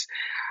 It's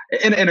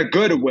in a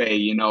good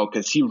way,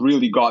 because he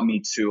really got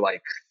me to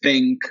like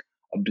think,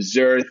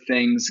 observe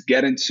things,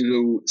 get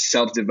into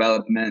self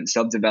development,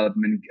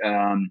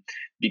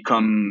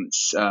 become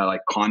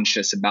like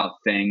conscious about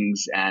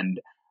things. And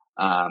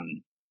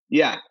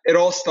yeah, it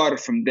all started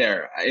from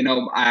there.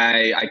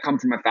 I come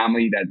from a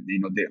family that,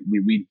 we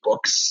read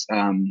books.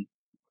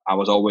 I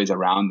was always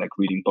around like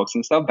reading books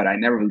and stuff, but I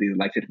never really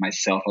liked it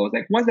myself. I was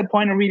like, what's the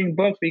point of reading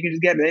books? We can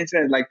just get the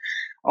internet, like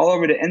all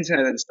over the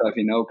internet and stuff,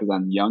 because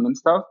I'm young and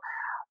stuff.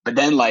 But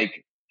then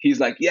like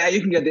he's like, yeah,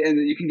 you can get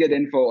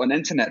info on the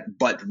internet,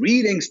 but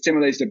reading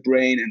stimulates the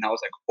brain. And I was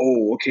like,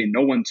 oh, okay,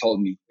 no one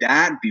told me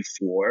that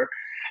before.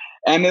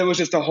 And it was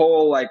just a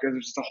whole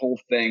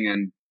thing.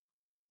 And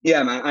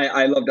yeah, man,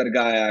 I love that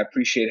guy. I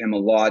appreciate him a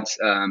lot.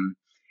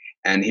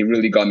 And he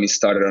really got me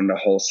started on the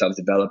whole self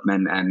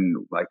development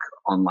and like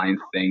online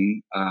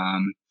thing.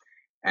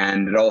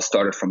 And it all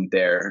started from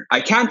there.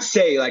 I can't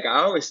say, like,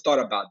 I always thought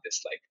about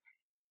this, like,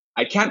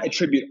 I can't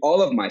attribute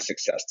all of my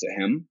success to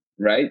him,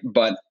 right?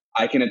 But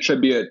I can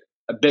attribute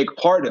a big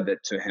part of it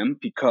to him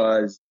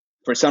because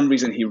for some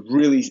reason he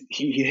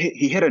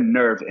hit a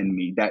nerve in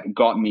me that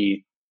got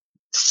me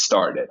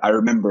started. I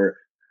remember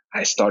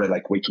I started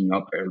like waking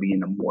up early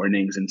in the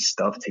mornings and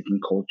stuff, taking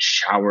cold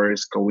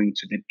showers, going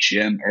to the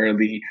gym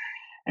early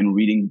and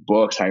reading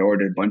books. I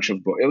ordered a bunch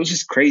of books. It was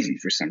just crazy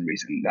for some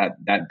reason.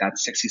 That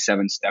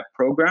 67 step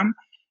program,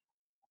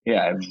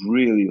 yeah, it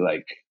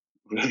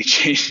really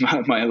changed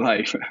my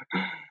life.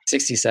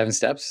 67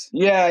 steps.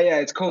 Yeah,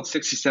 it's called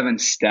 67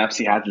 Steps.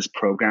 He has this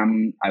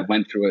program. I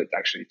went through it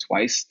actually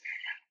twice.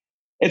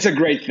 It's a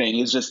great thing.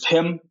 It's just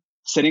him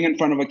sitting in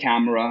front of a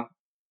camera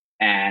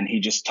and he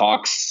just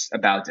talks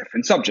about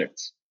different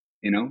subjects.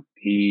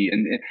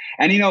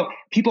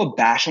 People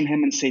bash on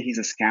him and say he's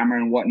a scammer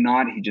and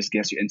whatnot. He just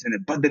gets your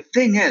internet. But the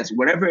thing is,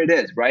 whatever it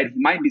is, right? He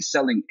might be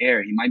selling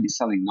air, he might be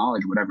selling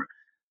knowledge, whatever.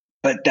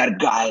 But that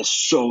guy is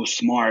so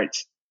smart.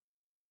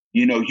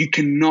 You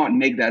cannot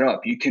make that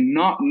up. You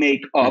cannot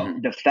make up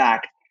Mm-hmm. the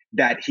fact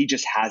that he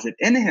just has it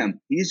in him.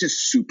 He's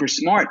just super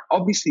smart.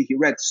 Obviously, he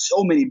read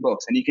so many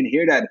books, and you can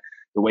hear that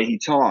the way he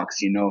talks.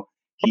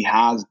 He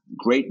has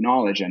great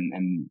knowledge,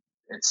 and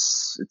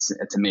it's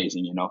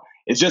amazing.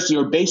 It's just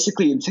you're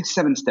basically in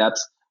 67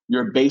 steps.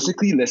 You're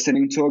basically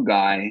listening to a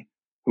guy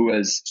who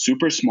is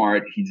super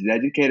smart. He's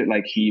educated,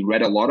 like he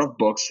read a lot of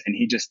books, and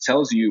he just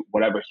tells you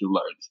whatever he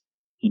learned.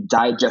 He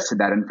digested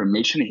that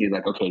information. He's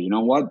like, okay, you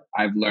know what?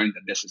 I've learned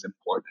that this is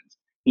important.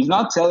 He's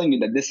not telling you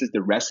that this is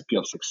the recipe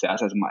of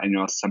success,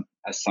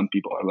 as some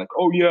people are like,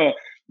 oh yeah,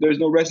 there's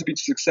no recipe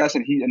to success,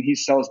 and he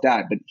sells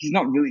that, but he's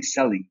not really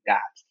selling that.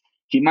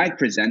 he might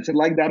present it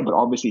like that, but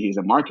obviously he's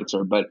a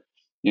marketer. But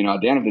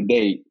at the end of the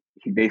day,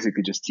 he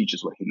basically just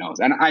teaches what he knows,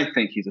 and I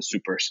think he's a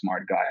super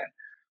smart guy.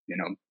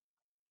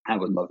 I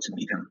would love to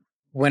meet him.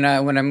 When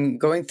I'm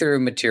going through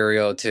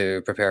material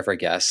to prepare for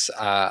guests,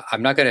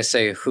 I'm not going to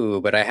say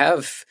who, but I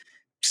have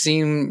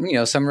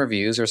seen some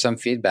reviews or some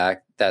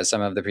feedback that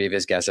some of the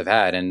previous guests have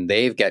had, and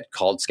they get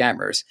called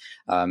scammers.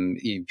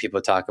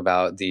 People talk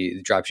about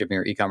the dropshipping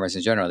or e-commerce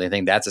in general; they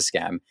think that's a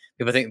scam.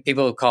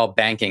 People call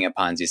banking a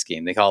Ponzi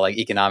scheme. They call like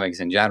economics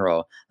in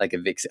general like a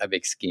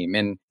big scheme.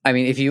 And I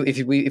mean, if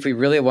we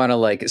really want to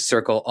like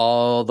circle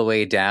all the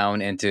way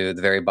down into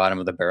the very bottom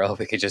of the barrel,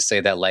 we could just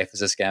say that life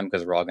is a scam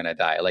because we're all going to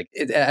die.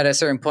 At a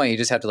certain point, you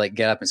just have to like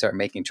get up and start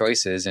making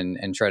choices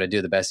and try to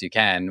do the best you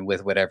can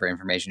with whatever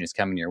information is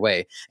coming your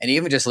way. And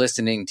even just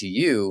listening to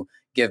you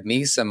give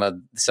me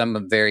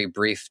some very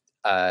brief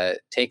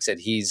takes that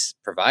he's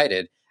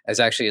provided has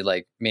actually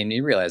like made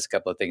me realize a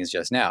couple of things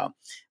just now,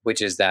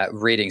 which is that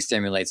reading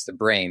stimulates the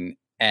brain.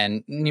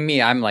 And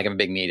me, I'm a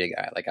big media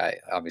guy. Like I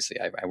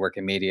work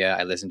in media.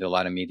 I listen to a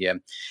lot of media.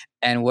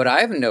 And what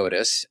I've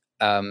noticed,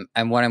 and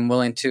what I'm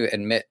willing to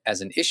admit as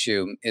an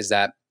issue, is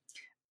that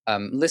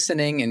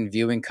listening and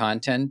viewing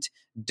content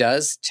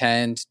does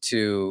tend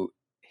to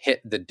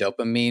hit the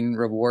dopamine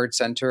reward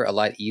center a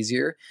lot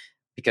easier,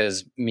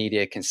 because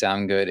media can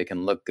sound good, it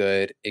can look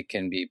good, it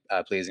can be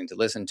pleasing to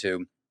listen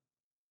to.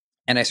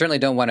 And I certainly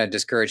don't want to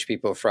discourage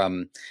people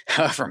from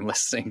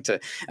listening to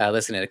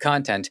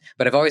content,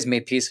 but I've always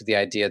made peace with the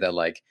idea that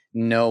like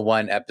no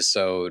one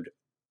episode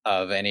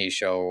of any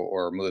show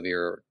or movie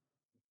or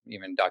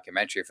even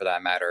documentary for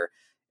that matter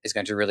is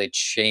going to really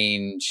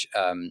change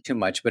too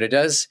much. But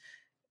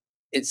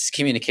it's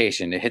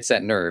communication. It hits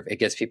that nerve. It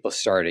gets people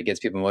started. It gets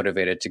people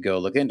motivated to go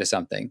look into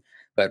something.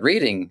 But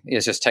reading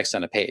is just text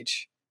on a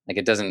page. Like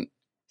it doesn't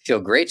feel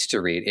great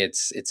to read.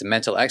 It's a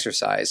mental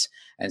exercise.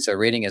 And so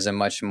reading is a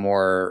much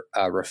more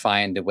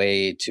refined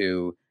way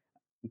to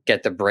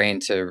get the brain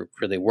to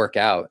really work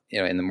out,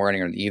 in the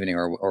morning or in the evening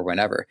or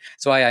whenever.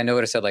 So I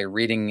noticed that like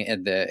reading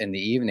in the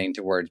evening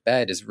towards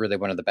bed is really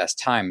one of the best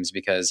times,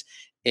 because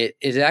it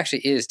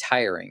actually is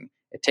tiring.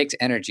 It takes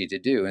energy to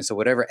do. And so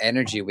whatever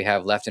energy we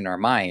have left in our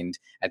mind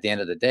at the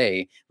end of the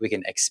day, we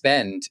can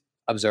expend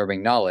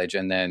absorbing knowledge,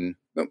 and then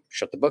boom,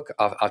 shut the book,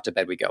 off to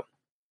bed we go.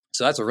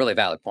 So that's a really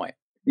valid point.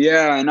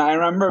 Yeah, and I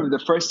remember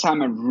the first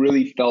time I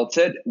really felt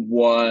it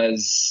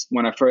was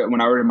when I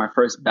ordered my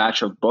first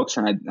batch of books,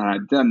 and I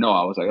didn't know.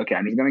 I was like, okay,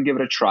 I'm just gonna give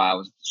it a try. I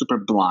was super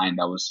blind.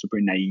 I was super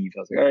naive. I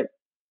was like, all right,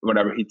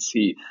 whatever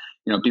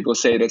people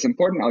say that's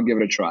important, I'll give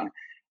it a try.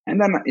 And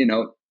then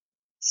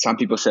some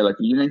people say like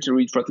you need to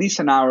read for at least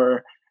an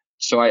hour.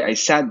 So I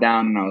sat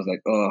down and I was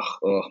like,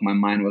 ugh, my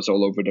mind was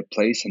all over the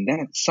place. And then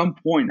at some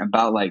point,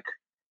 about like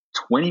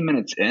 20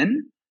 minutes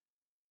in,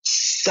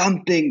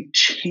 something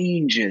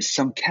changes,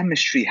 some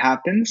chemistry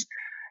happens,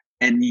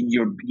 and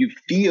you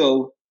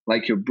feel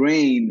like your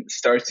brain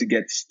starts to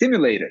get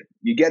stimulated.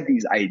 You get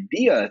these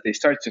ideas, they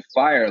start to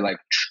fire like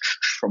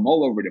from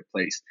all over the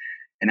place.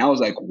 And I was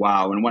like,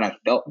 wow. And when I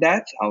felt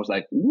that, I was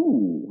like,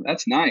 ooh,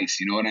 that's nice.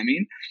 You know what I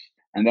mean?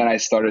 And then I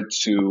started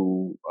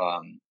to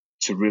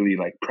really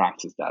like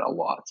practice that a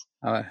lot.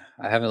 I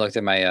haven't looked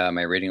at my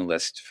my reading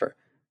list for.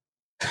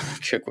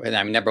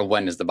 I mean, number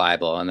one is the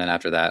Bible, and then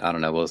after that, I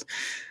don't know.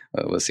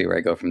 We'll see where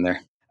I go from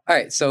there. All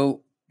right.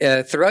 So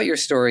throughout your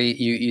story,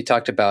 you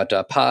talked about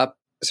PopCap.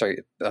 I just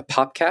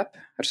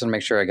want to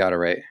make sure I got it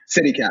right.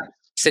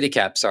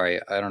 CityCap. Sorry,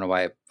 I don't know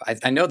why.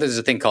 I know there's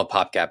a thing called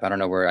PopCap. I don't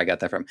know where I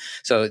got that from.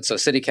 So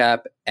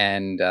CityCap,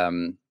 and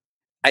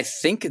I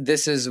think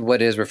this is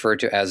what is referred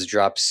to as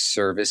drop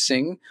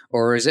servicing,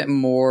 or is it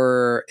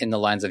more in the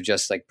lines of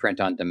just like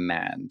print on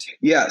demand?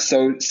 Yeah.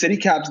 So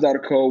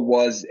citycaps.co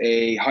was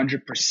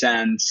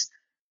 100%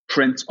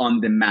 print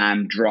on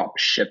demand drop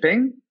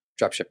shipping.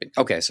 Drop shipping.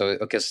 Okay. So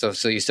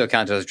you still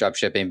count it as drop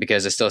shipping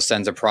because it still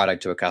sends a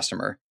product to a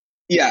customer.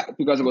 Yeah,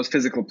 because it was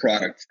physical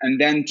products. And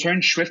then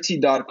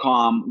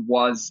TurnSwifty.com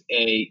was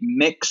a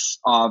mix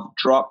of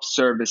drop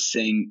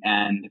servicing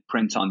and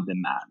print on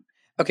demand.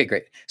 Okay,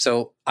 great.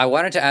 So I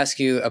wanted to ask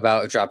you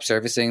about drop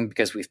servicing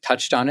because we've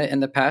touched on it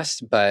in the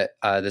past, but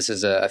this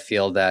is a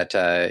field that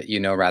you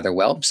know rather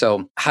well.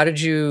 So how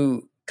did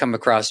you come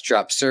across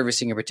drop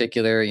servicing in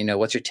particular?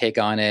 What's your take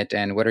on it,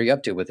 and what are you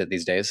up to with it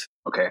these days?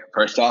 Okay,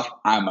 first off,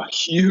 I'm a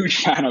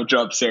huge fan of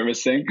drop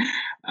servicing.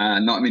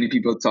 Not many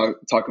people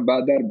talk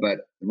about that, but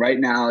right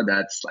now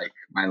that's like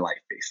my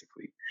life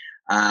basically.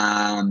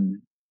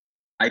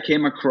 I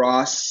came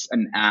across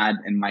an ad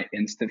in my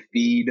Insta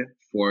feed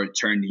for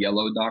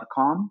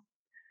turnedyellow.com.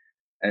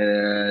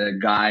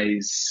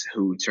 Guys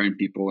who turn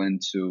people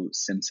into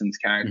Simpsons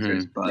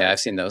characters. Mm-hmm. But yeah, I've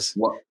seen those.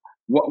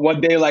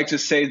 What they like to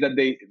say is that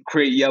they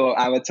create yellow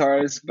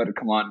avatars, but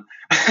come on.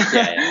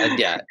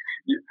 Yeah.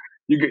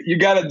 You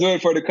got to do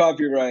it for the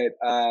copyright.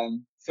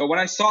 So when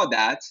I saw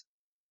that,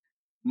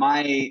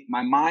 my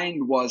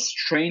mind was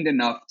trained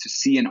enough to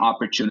see an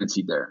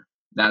opportunity there.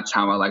 That's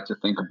how I like to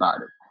think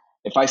about it.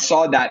 If I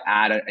saw that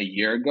ad a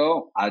year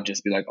ago, I'd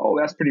just be like, oh,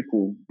 that's pretty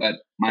cool. But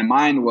my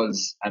mind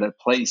was at a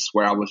place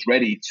where I was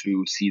ready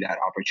to see that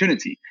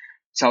opportunity.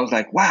 So I was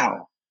like,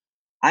 wow,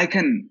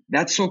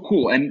 that's so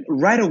cool. And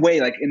right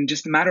away, like in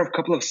just a matter of a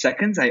couple of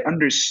seconds, I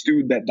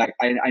understood that, like,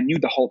 I knew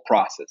the whole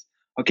process.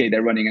 Okay,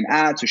 they're running an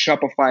ad to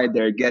Shopify,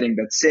 they're getting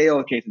that sale.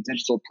 Okay, it's a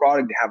digital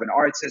product. They have an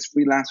artist,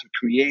 freelancer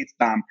creates,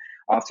 bam,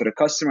 off to the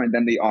customer, and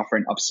then they offer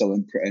an upsell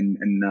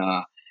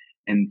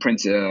and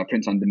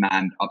print on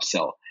demand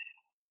upsell.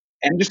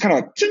 And just kind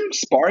of like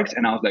sparked,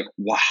 and I was like,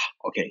 wow,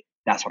 okay,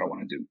 that's what I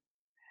want to do.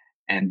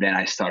 And then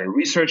I started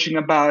researching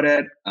about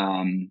it,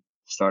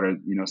 started,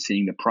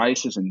 seeing the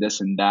prices and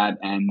this and that.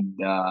 And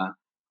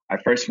I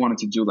first wanted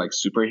to do like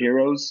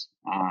superheroes,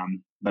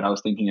 but I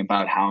was thinking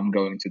about how I'm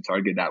going to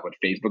target that with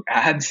Facebook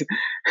ads.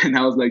 And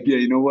I was like, yeah,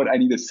 you know what? I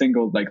need a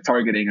single like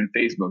targeting on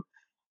Facebook.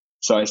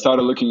 So I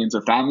started looking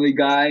into Family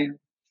Guy,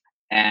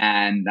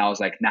 and I was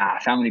like, nah,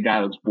 Family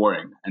Guy looks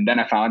boring. And then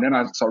I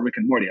saw Rick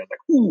and Morty. I was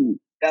like, ooh,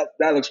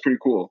 that looks pretty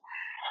cool.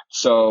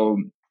 So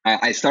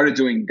I started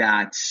doing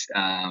that.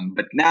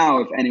 But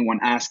now, if anyone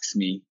asks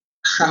me,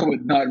 I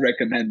would not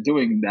recommend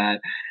doing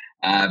that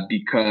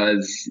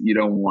because you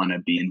don't want to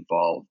be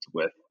involved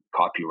with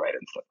copyright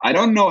and stuff. I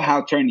don't know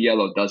how Turn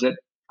Yellow does it.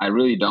 I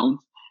really don't.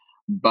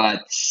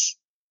 But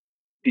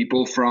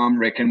people from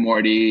Rick and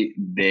Morty,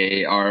 they're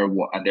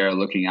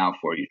looking out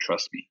for you.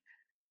 Trust me.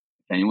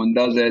 If anyone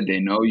does it, they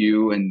know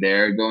you, and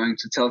they're going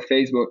to tell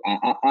Facebook,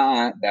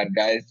 that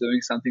guy is doing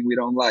something we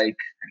don't like.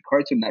 And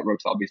Cartoon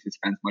Networks obviously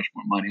spends much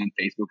more money on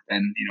Facebook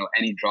than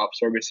any drop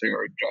servicer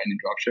or any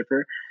drop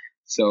shipper.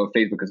 So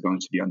Facebook is going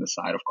to be on the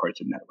side of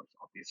Cartoon Networks,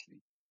 obviously.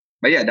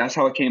 But yeah, that's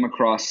how I came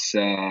across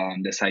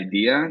this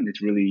idea.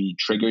 It really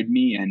triggered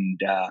me, and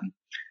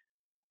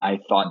I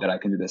thought that I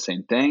can do the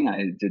same thing.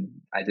 I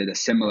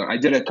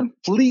did a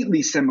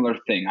completely similar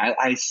thing.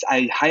 I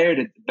hired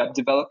a web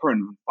developer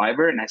in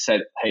Fiverr, and I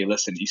said, hey,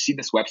 listen, you see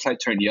this website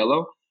Turn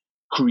Yellow?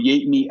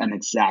 Create me an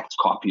exact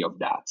copy of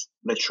that,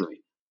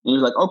 literally. And he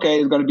was like, okay,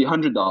 it's going to be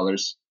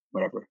 $100,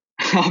 whatever.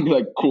 I'll be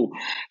like, cool.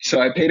 So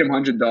I paid him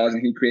 $100,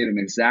 and he created an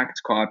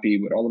exact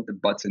copy with all of the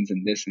buttons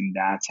and this and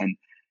that. And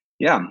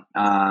yeah,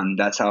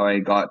 that's how I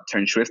got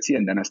Turn Swifty,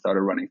 and then I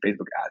started running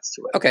Facebook ads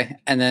to it. Okay,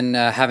 and then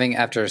having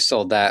after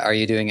sold that, are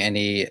you doing are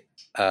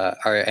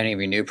any of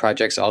your new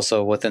projects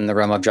also within the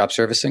realm of drop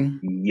servicing?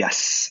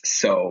 Yes.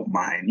 So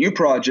my new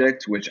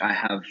project, which I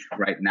have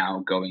right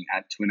now going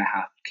at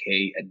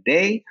 2.5K a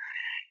day,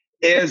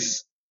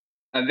 is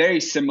a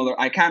very similar.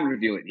 I can't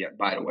reveal it yet,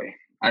 by the way.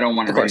 I don't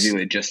want to reveal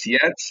it just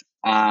yet,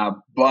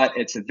 but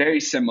it's a very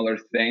similar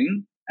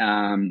thing.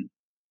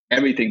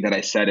 Everything that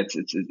I said,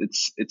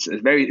 it's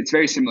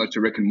very similar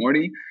to Rick and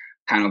Morty,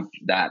 kind of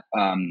that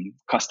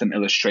custom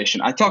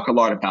illustration. I talk a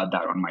lot about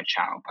that on my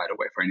channel, by the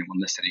way, for anyone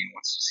listening who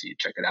wants to see it,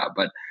 check it out.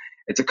 But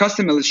it's a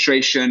custom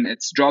illustration.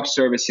 It's drop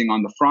servicing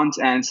on the front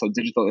end, so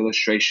digital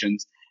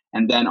illustrations,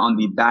 and then on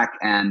the back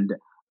end,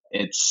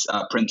 it's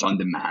print on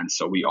demand.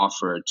 So we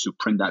offer to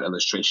print that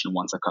illustration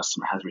once a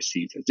customer has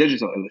received a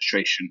digital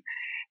illustration.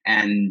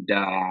 And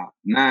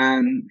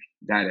man,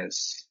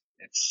 it's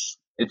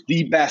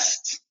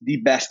the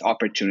best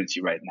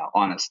opportunity right now,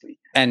 honestly.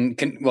 And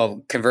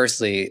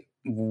conversely,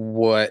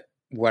 what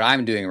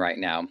I'm doing right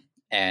now,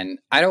 and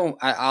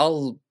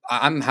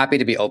I'm happy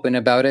to be open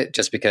about it,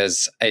 just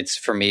because it's,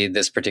 for me,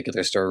 this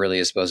particular store really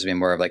is supposed to be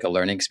more of like a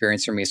learning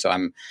experience for me. So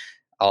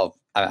I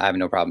have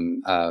no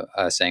problem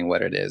saying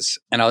what it is,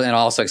 and I'll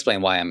also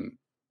explain why I'm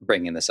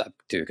bringing this up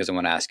too, because I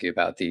want to ask you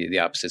about the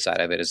opposite side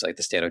of it, is like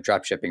the state of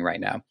drop shipping right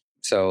now.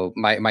 So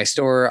my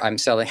store, I'm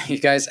selling, you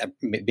guys,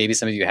 maybe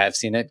some of you have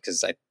seen it,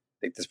 because I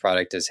think this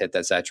product has hit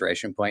that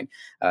saturation point.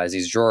 Is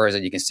these drawers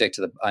that you can stick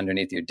to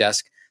underneath your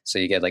desk, so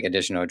you get like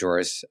additional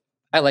drawers.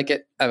 I like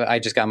it. I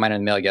just got mine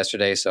in the mail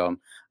yesterday, so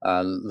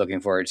I'm looking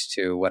forward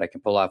to what I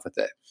can pull off with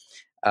it.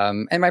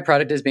 And my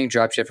product is being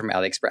drop shipped from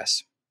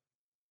AliExpress.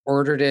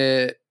 Ordered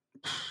it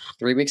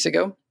 3 weeks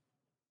ago,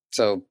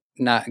 so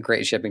not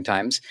great shipping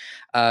times.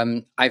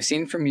 I've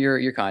seen from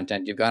your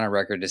content, you've gone on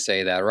record to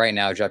say that right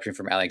now, dropshipping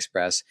from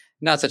AliExpress,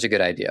 not such a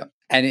good idea.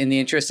 And in the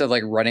interest of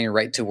like running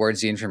right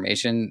towards the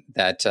information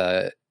that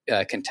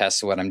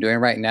contests what I'm doing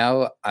right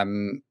now,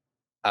 I'm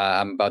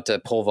about to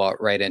pole vault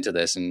right into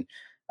this, and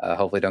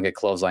hopefully don't get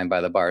clotheslined by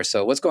the bar.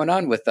 So what's going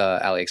on with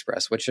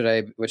AliExpress?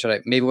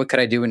 What could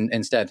I do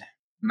instead?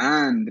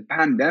 Man, the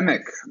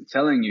pandemic, I'm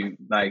telling you,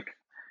 like,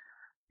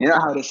 you know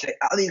how to say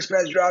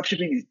AliExpress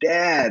dropshipping is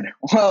dead.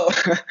 Well,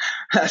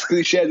 as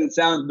cliche as it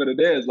sounds, but it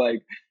is.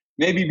 Like,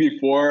 maybe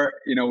before,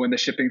 when the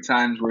shipping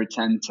times were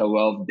 10 to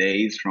 12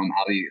 days from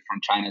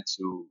China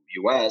to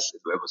US,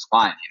 it was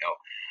fine.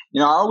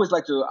 I always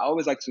like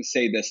to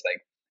say this,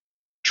 like,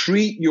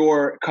 treat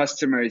your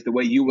customers the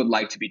way you would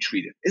like to be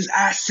treated. It's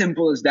as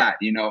simple as that.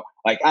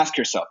 Like, ask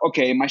yourself,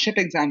 okay, my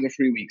shipping times are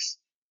 3 weeks.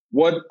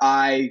 Would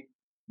I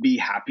be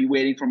happy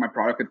waiting for my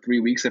product for 3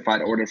 weeks if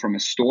I'd order from a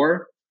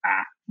store?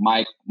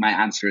 My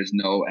answer is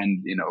no,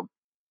 and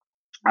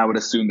I would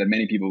assume that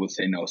many people would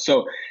say no.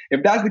 So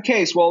if that's the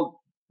case,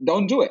 well,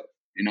 don't do it.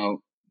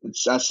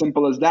 It's as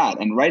simple as that.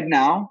 And right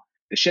now,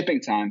 the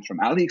shipping times from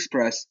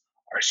AliExpress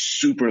are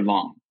super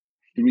long,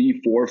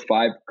 3, 4,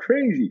 5,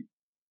 crazy.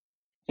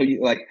 So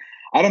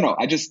I don't know.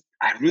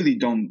 I really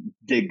don't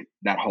dig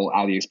that whole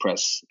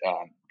AliExpress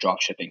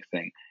drop shipping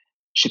thing.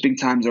 Shipping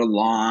times are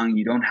long.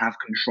 You don't have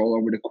control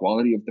over the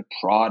quality of the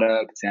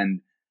product,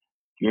 and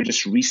you're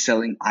just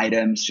reselling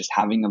items, just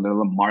having a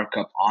little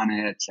markup on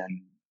it.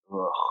 And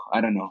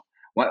I don't know.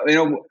 Well,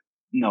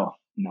 no.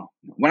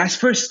 When I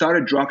first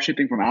started drop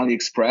shipping from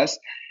AliExpress,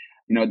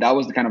 that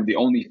was kind of the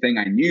only thing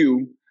I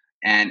knew,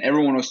 and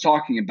everyone was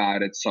talking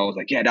about it. So I was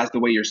like, yeah, that's the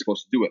way you're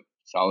supposed to do it.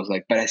 So I was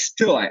like, but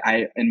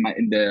I in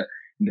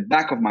the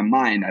back of my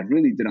mind, I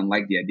really didn't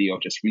like the idea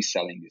of just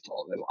reselling these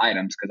little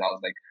items, because I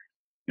was like,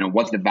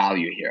 what's the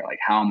value here? Like,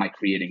 how am I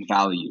creating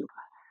value?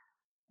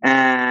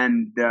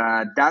 And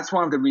that's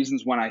one of the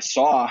reasons when I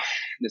saw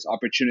this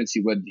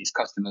opportunity with these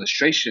custom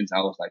illustrations, I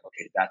was like,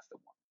 okay, that's the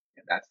one.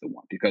 Yeah, that's the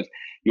one, because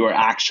you are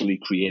actually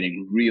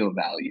creating real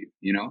value,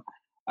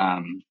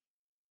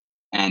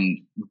 and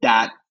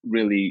that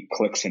really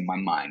clicks in my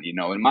mind.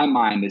 In my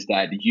mind is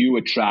that you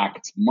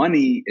attract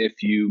money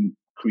if you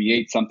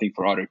create something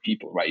for other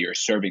people, right? You're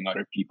serving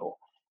other people.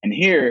 And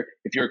here,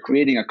 if you're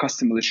creating a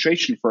custom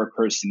illustration for a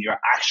person, you're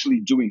actually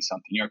doing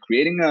something. You're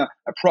creating a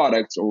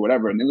product or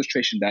whatever, an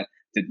illustration that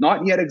did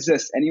not yet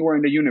exist anywhere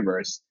in the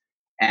universe.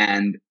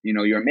 And,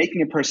 you're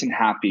making a person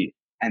happy.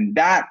 And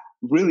that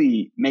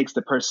really makes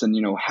the person,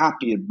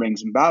 happy. It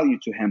brings value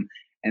to him.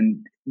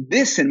 And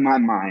this, in my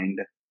mind,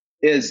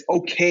 is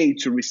okay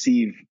to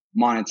receive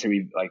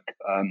monetary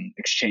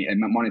exchange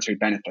and monetary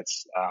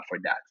benefits for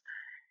that.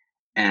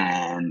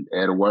 And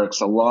it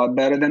works a lot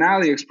better than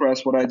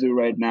AliExpress, what I do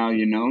right now.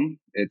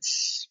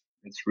 It's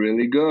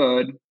really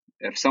good.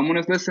 If someone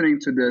is listening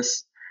to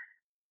this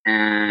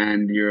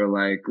and you're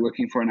like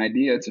looking for an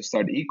idea to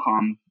start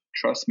e-com,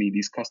 trust me,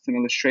 these custom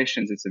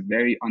illustrations, it's a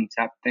very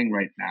untapped thing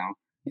right now.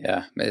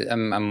 Yeah,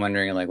 I'm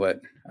wondering like what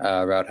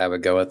route I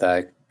would go with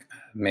that.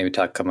 Maybe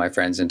talk a couple of my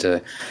friends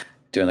into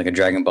doing like a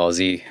Dragon Ball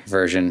Z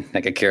version,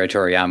 like Akira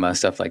Toriyama,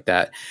 stuff like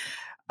that.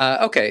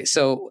 Okay,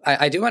 so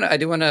I do want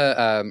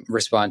to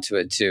respond to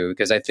it too,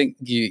 because I think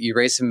you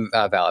raised some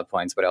valid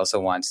points, but I also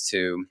want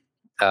to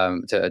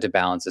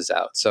balance this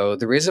out. So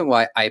the reason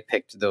why I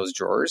picked those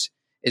drawers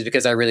is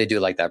because I really do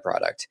like that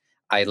product.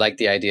 I like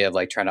the idea of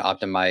like trying to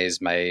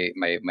optimize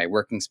my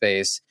working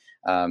space.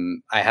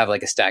 I have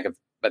like a stack of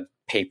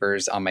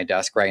papers on my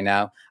desk right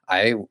now.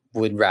 I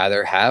would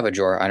rather have a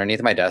drawer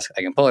underneath my desk.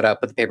 I can pull it up,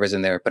 put the papers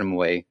in there, put them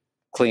away,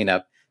 clean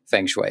up,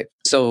 feng shui.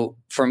 So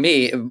for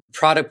me,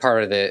 product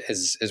part of it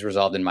is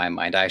resolved in my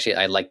mind.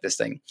 I like this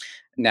thing.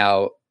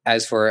 Now,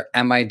 as for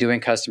am I doing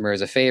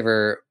customers a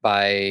favor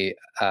by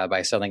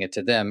selling it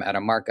to them at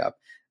a markup?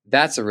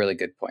 That's a really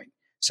good point.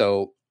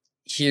 So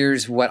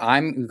here's what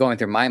I'm going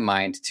through my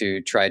mind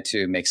to try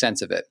to make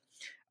sense of it.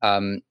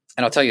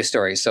 And I'll tell you a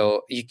story.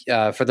 So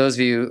for those of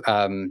you,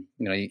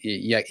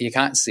 you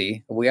can't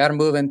see, we are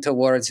moving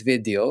towards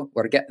video.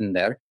 We're getting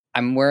there.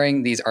 I'm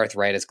wearing these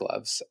arthritis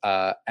gloves.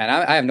 And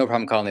I have no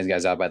problem calling these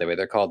guys out, by the way.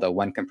 They're called the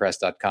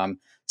onecompress.com.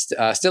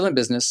 Still in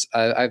business.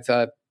 I've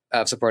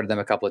supported them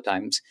a couple of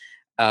times.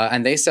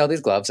 And they sell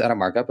these gloves at a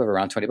markup of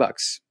around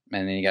 $20.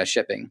 And then you got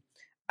shipping.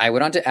 I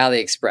went on to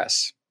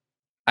AliExpress.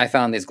 I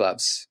found these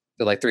gloves.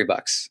 They're like $3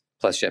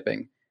 plus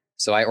shipping.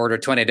 So I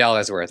ordered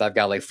 $20 worth. I've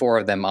got like 4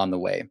 of them on the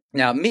way.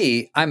 Now,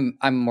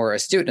 I'm more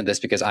astute in this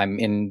because I'm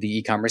in the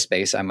e-commerce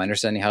space. I'm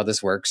understanding how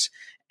this works,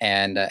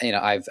 and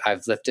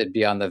I've lifted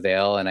beyond the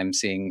veil, and I'm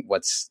seeing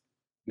what's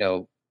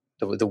the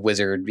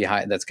wizard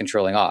behind that's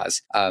controlling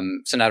Oz.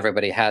 So not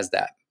everybody has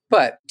that.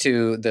 But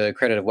to the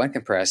credit of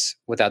OneCompress,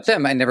 without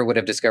them, I never would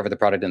have discovered the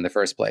product in the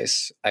first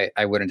place.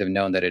 I wouldn't have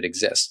known that it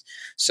exists.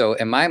 So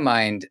in my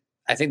mind,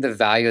 I think the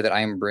value that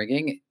I'm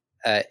bringing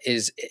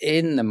is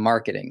in the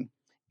marketing.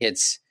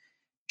 It's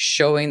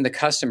showing the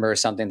customer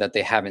something that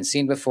they haven't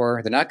seen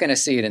before. They're not going to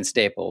see it in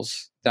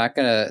Staples. They're not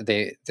going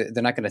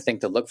to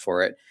think to look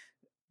for it.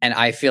 And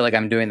I feel like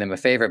I'm doing them a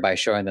favor by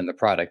showing them the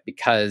product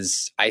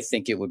because I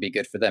think it would be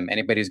good for them.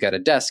 Anybody who's got a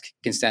desk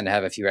can stand to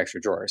have a few extra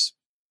drawers.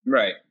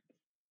 Right.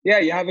 Yeah,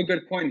 you have a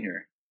good point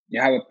here.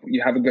 You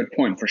have a good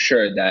point for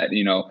sure that,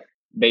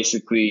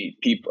 basically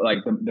people like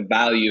the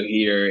value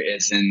here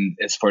is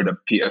for the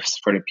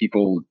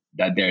people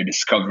that they're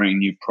discovering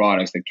new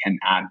products that can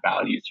add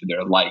value to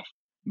their life.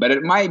 But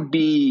it might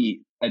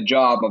be a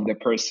job of the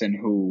person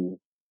who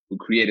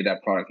created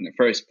that product in the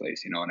first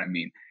place. You know what I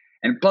mean?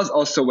 And plus,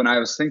 also, when I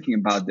was thinking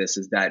about this,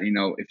 is that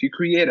if you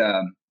create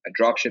a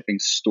drop shipping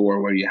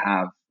store where you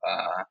have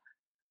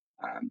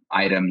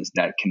items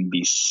that can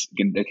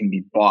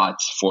be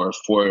bought for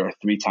 4 or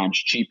 3 times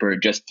cheaper,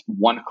 just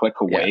one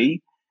click away. Yeah.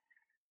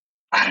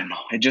 I don't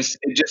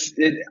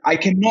know. I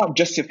cannot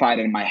justify it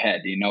in my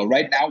head.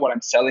 Right now what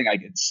I'm selling,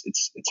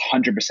 it's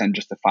 100%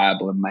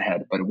 justifiable in my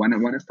head. But when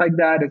it's like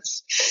that,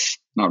 it's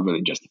not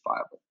really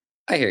justifiable.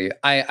 I hear you.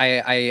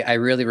 I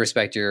really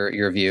respect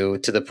your view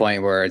to the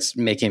point where it's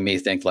making me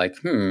think like,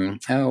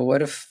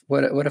 what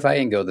if I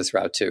can go this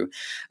route too?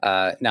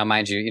 Now,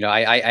 mind you,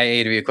 I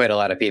interview quite a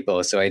lot of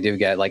people, so I do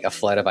get like a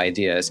flood of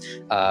ideas.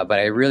 But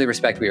I really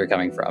respect where you're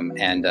coming from,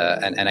 and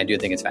I do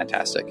think it's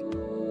fantastic.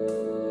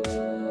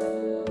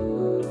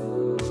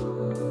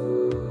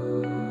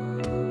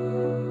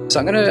 So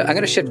I'm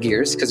gonna shift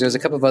gears because there's a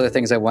couple of other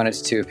things I wanted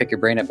to pick your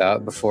brain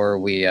about before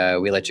we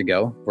let you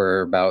go.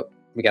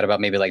 We got about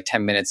maybe like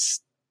 10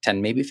 minutes,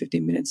 10 maybe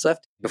 15 minutes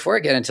left. Before I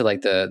get into like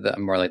the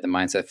more like the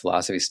mindset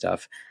philosophy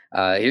stuff,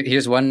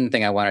 here's one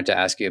thing I wanted to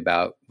ask you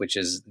about, which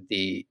is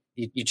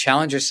you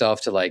challenge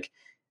yourself to like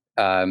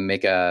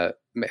make a.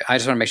 I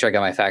just want to make sure I got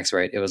my facts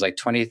right. It was like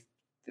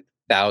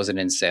 20,000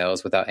 in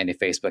sales without any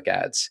Facebook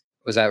ads.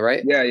 Was that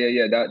right? Yeah.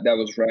 That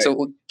was right. So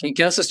can you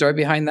tell us the story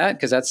behind that?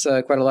 Because that's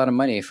quite a lot of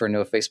money for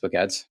no Facebook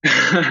ads.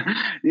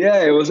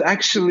 Yeah, it was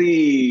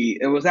actually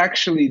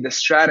the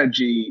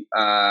strategy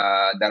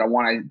that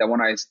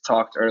when I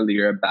talked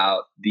earlier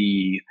about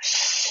the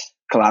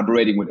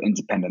collaborating with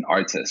independent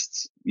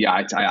artists. Yeah,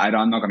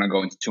 I'm not going to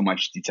go into too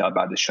much detail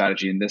about the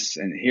strategy in this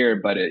and here,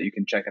 but you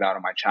can check it out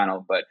on my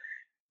channel. But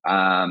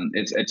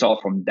it's all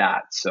from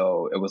that.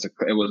 So it was a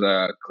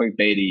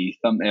clickbaity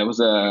thumb. It was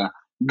a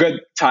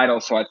good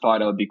title, so I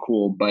thought it would be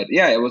cool. But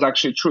yeah, it was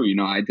actually true. You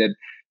know, I did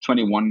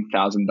 $21,000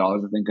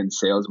 I think in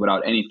sales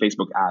without any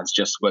Facebook ads,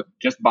 just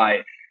by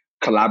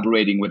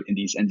collaborating with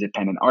these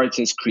independent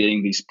artists,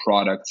 creating these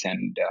products,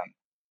 and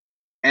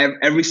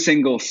every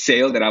single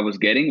sale that I was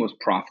getting was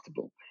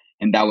profitable,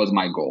 and that was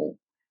my goal.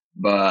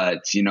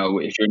 But you know,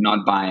 if you're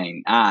not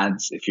buying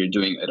ads, if you're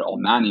doing it all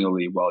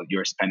manually, well,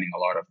 you're spending a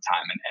lot of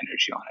time and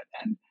energy on it.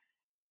 And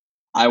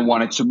I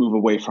wanted to move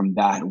away from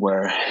that,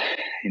 where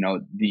you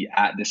know the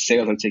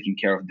sales are taken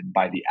care of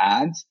by the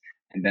ads,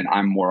 and then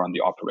I'm more on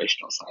the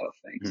operational side of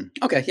things.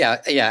 Okay,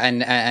 yeah,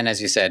 and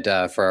as you said,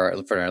 for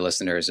our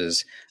listeners,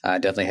 is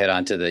definitely head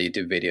on to the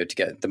YouTube video to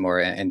get the more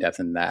in depth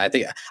in that. I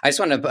think I just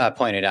want to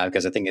point it out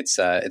because I think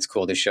it's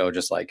cool to show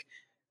just like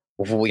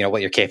you know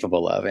what you're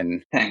capable of.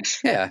 And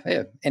thanks. Yeah,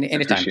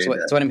 anytime.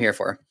 It's what I'm here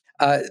for.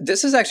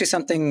 This is actually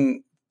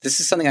something. This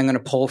is something I'm going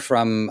to pull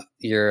from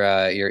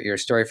your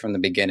story from the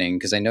beginning,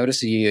 because I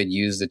noticed you had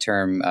used the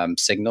term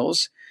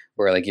signals,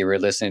 where like you were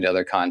listening to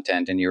other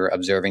content and you were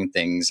observing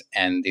things,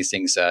 and these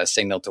things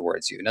signal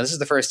towards you. Now, this is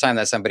the first time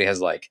that somebody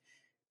has like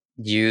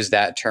used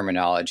that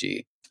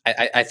terminology.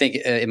 I think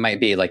it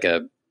might be like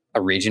a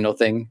regional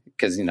thing,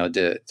 because you know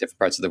different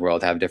parts of the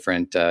world have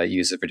different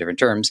uses for different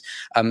terms.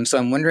 So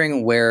I'm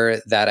wondering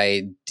where that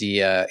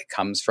idea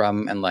comes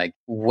from, and like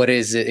what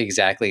is it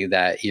exactly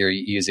that you're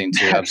using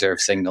to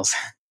observe signals?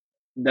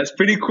 That's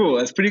pretty cool.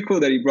 That's pretty cool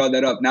that you brought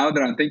that up. Now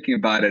that I'm thinking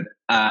about it,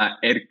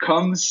 it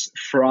comes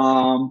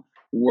from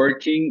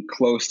working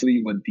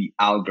closely with the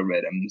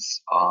algorithms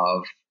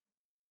of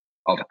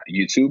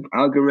YouTube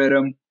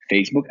algorithm,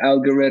 Facebook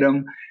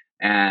algorithm,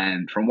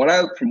 and from what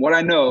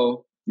I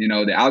know, you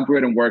know, the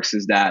algorithm works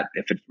is that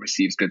if it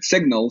receives good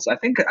signals, I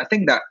think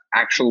that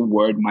actual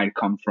word might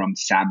come from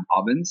Sam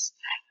Ovens,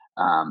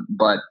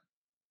 but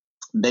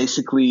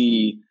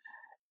basically,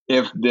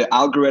 if the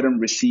algorithm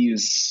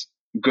receives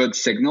good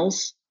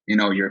signals, you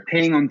know, you're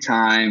paying on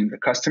time, the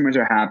customers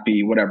are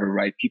happy, whatever,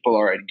 right? People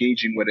are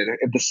engaging with it.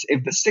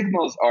 If the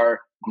signals are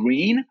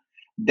green,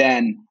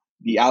 then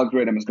the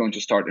algorithm is going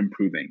to start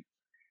improving.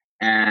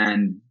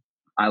 And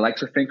I like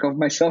to think of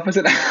myself as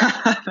an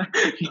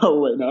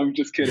no, I'm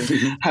just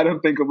kidding. I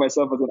don't think of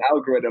myself as an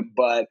algorithm,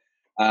 but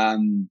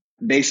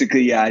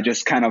basically, yeah, I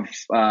just kind of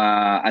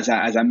as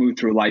I move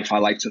through life, I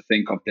like to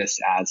think of this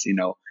as, you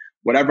know,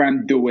 whatever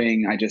I'm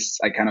doing,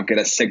 I kind of get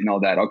a signal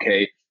that,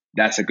 okay,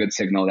 that's a good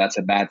signal, that's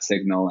a bad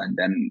signal, and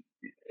then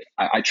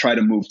I try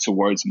to move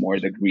towards more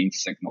the green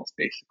signals,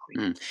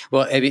 basically.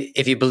 Well,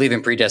 if you believe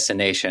in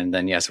predestination,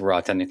 then yes, we're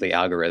all technically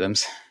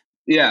algorithms.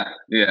 Yeah,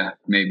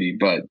 maybe,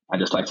 but I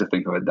just like to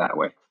think of it that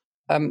way.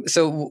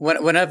 So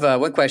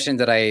one question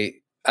that I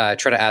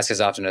try to ask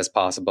as often as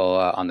possible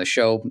on the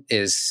show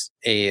is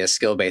a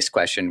skill-based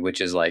question,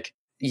 which is like,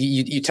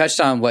 you touched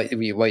on what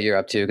you're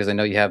up to, because I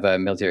know you have a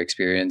military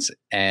experience,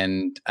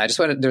 and I just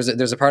want to,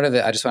 there's a part of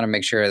it I just want to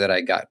make sure that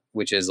I got,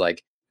 which is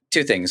like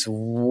two things.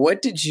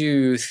 What did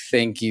you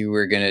think you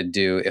were going to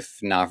do if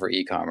not for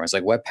e-commerce?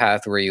 Like, what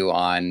path were you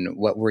on?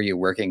 What were you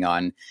working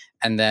on?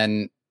 And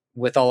then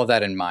with all of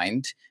that in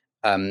mind,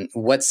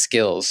 what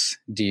skills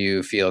do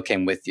you feel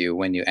came with you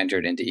when you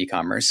entered into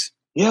e-commerce?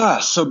 Yeah,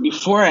 so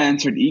before I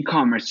entered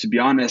e-commerce, to be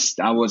honest,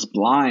 I was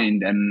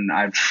blind and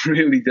I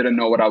really didn't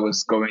know what I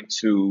was going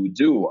to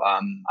do.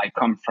 I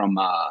come from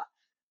a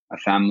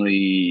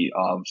family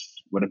of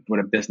with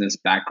a business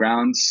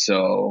background,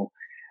 so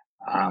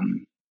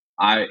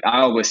I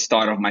always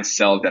thought of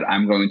myself that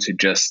I'm going to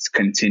just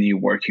continue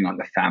working on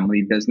the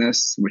family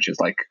business, which is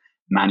like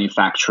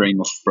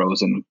manufacturing of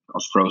frozen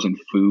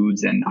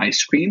foods and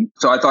ice cream.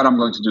 So I thought I'm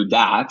going to do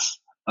that.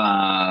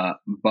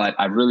 But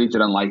I really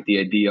didn't like the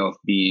idea of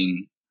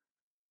being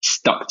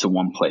stuck to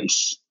one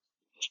place.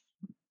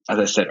 As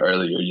I said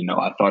earlier, you know,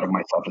 I thought of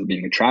myself as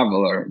being a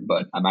traveler,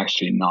 but I'm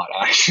actually not.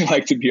 I actually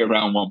like to be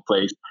around one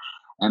place.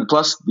 And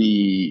plus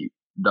the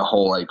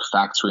whole like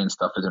factory and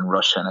stuff is in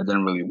Russia, and I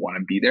didn't really want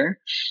to be there.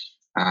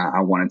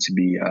 I wanted to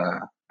be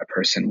a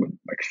person with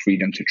like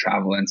freedom to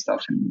travel and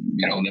stuff, and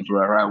you know, live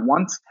wherever I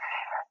want.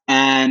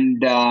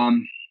 And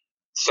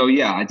so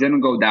yeah, I didn't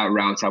go that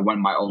route. I went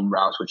my own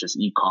route, which is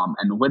e-com,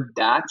 and with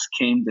that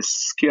came the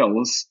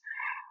skills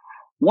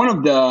one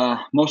of the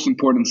most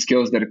important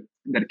skills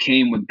that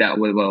came with that,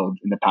 well,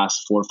 in the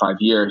past 4 or 5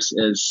 years,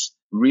 is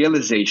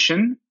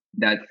realization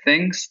that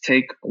things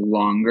take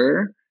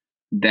longer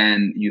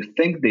than you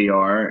think they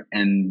are,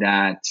 and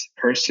that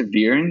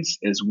perseverance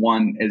is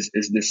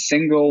the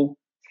single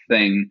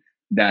thing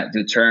that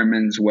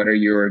determines whether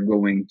you're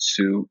going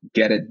to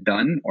get it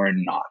done or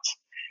not,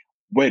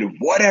 with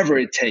whatever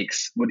it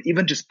takes, with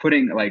even just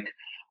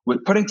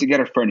with putting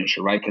together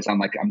furniture, right? Because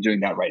I'm doing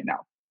that right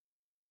now.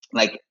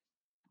 Like,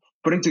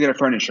 putting together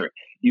furniture,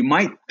 you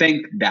might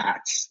think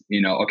that,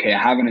 okay,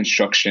 I have an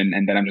instruction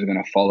and then I'm just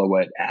going to follow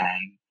it,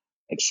 and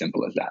it's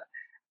simple as that.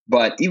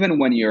 But even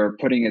when you're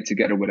putting it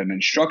together with an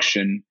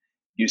instruction,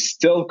 you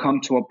still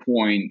come to a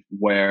point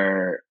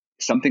where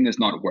something is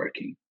not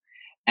working.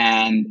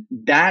 And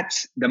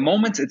that's the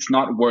moment it's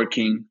not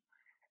working,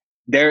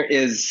 there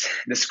is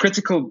this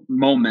critical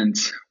moment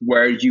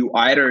where you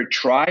either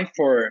try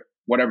for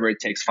whatever it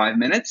takes, 5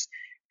 minutes,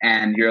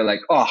 and you're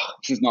like, oh,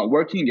 this is not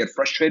working. You get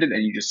frustrated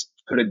and you just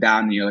put it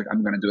down and you're like,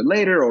 I'm going to do it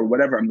later or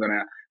whatever. I'm going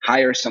to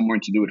hire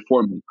someone to do it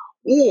for me.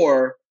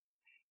 Or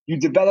you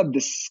develop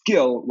this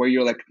skill where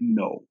you're like,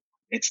 no,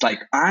 it's like,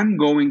 I'm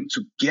going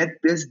to get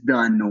this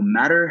done no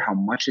matter how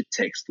much it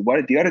takes.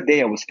 The other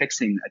day I was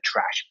fixing a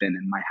trash bin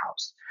in my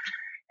house,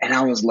 and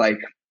I was like,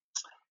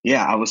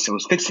 yeah, I was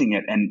fixing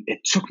it, and it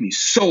took me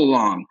so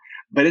long.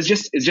 But it's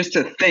just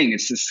a thing.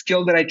 It's a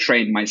skill that I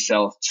trained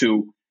myself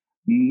to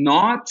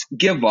not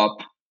give up,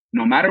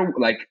 no matter,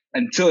 like,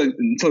 until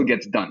it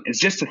gets done. It's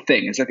just a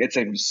thing. It's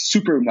a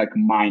super, like,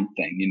 mind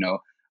thing,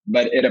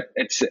 But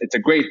it's a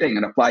great thing.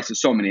 It applies to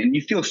so many, and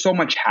you feel so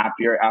much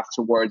happier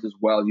afterwards as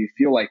well. You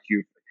feel like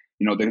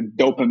the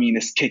dopamine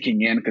is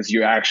kicking in because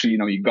you actually,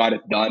 you got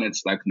it done.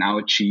 It's like now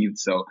achieved.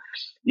 So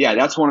yeah,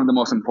 that's one of the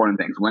most important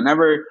things.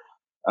 Whenever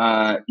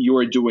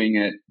you're doing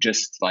it,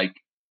 just like,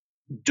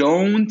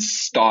 don't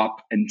stop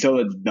until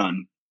it's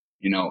done,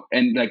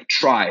 and like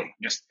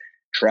just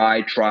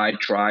try,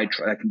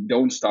 like,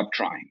 don't stop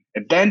trying.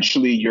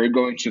 Eventually you're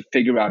going to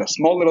figure out a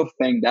small little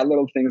thing. That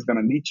little thing is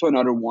going to lead to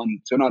another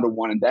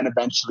one, and then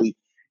eventually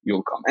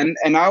you'll come.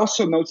 And I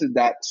also noticed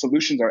that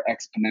solutions are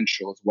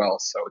exponential as well.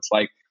 So it's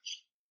like,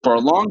 for a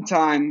long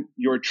time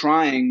you're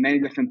trying many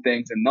different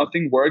things and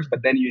nothing works,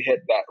 but then you hit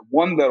that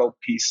one little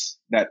piece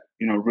that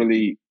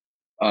really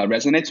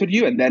resonates with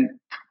you, and then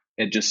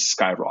it just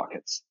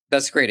skyrockets.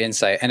 That's great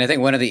insight. And I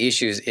think one of the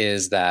issues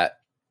is that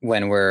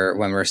when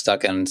we're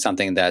stuck in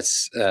something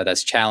that's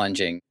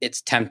challenging,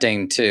 it's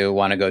tempting to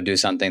want to go do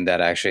something that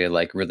actually,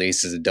 like,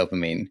 releases the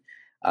dopamine.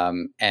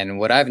 And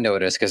what I've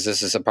noticed, because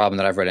this is a problem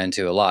that I've run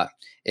into a lot,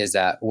 is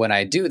that when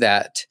I do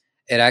that,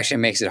 it actually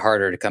makes it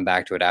harder to come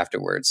back to it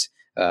afterwards,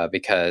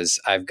 because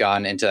I've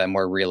gone into a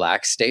more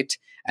relaxed state,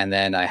 and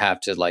then I have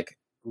to, like,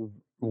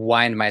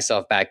 wind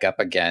myself back up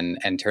again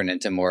and turn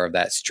into more of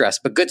that stress,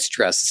 but good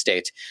stress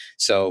state.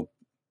 So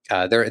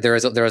there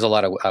is a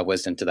lot of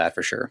wisdom to that,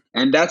 for sure.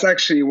 And that's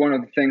actually one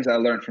of the things I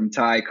learned from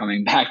Ty.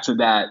 Coming back to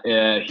that,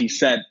 he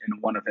said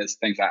in one of his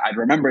things, I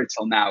remember it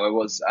till now. It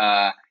was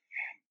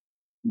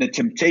the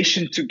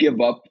temptation to give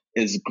up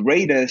is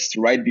greatest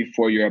right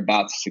before you're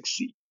about to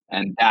succeed.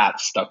 And that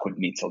stuck with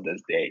me till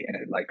this day,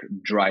 and it, like,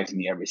 drives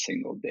me every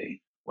single day.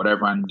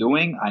 Whatever I'm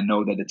doing, I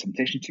know that the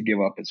temptation to give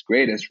up is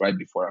greatest right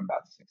before I'm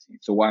about to succeed.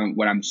 So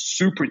when I'm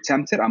super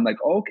tempted, I'm like,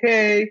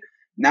 okay,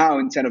 now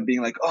instead of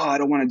being like, oh, I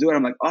don't want to do it,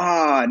 I'm like,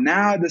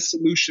 now the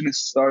solution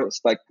starts,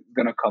 like,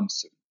 gonna come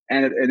soon,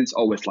 and it's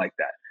always like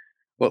that.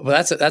 Well,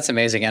 that's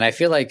amazing, and I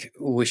feel like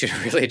we should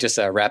really just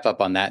wrap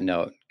up on that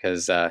note,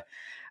 because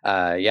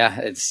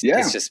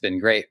it's just been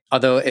great.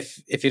 Although,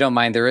 if you don't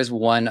mind, there is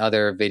one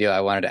other video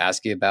I wanted to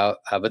ask you about,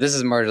 but this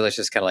is more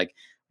delicious, kind of like,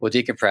 we'll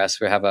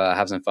decompress. We'll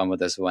have some fun with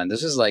this one.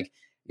 This is like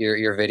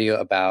your video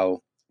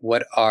about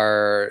what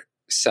are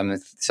some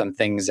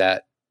things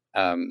that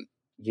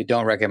you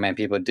don't recommend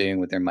people doing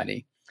with their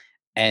money.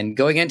 And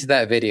going into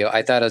that video,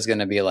 I thought it was going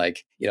to be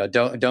like,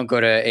 don't go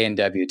to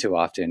A&W too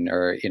often,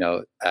 or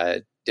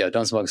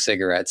don't smoke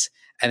cigarettes.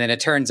 And then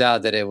it turns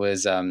out that it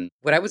was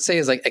what I would say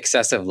is like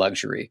excessive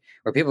luxury,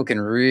 where people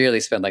can really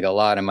spend like a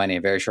lot of money in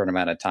a very short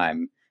amount of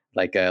time,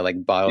 like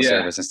bottle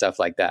service and stuff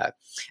like that.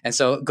 And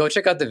so go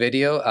check out the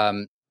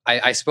video.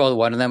 I spoiled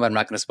one of them, but I'm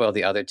not going to spoil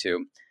the other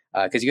two,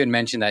 because you had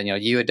mentioned that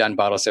you had done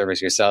bottle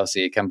service yourself, so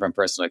you come from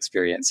personal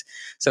experience.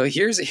 So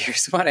here's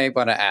what I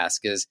want to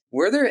ask: is,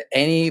 were there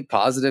any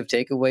positive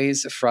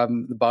takeaways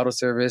from the bottle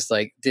service?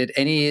 Like, did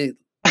you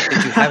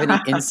have any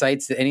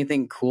insights? Did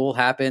anything cool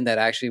happen that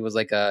actually was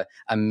like a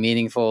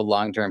meaningful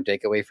long-term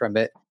takeaway from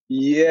it?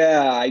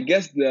 Yeah, I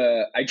guess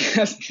the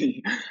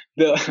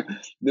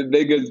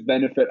biggest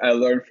benefit I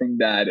learned from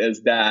that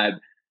is that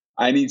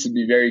I need to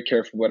be very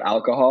careful with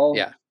alcohol.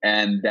 Yeah.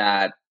 And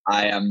that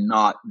I am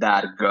not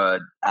that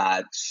good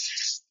at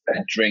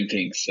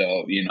drinking. So,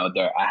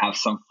 I have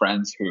some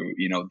friends who,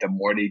 the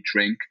more they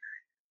drink,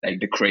 like,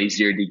 the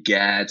crazier they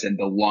get and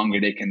the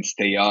longer they can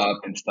stay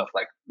up and stuff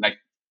like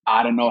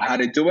I don't know how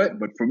to do it,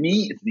 but for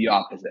me, it's the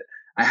opposite.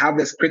 I have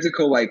this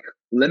critical, like,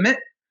 limit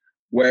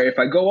where if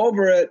I go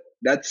over it,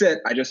 that's it.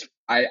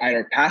 I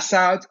either pass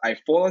out, I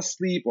fall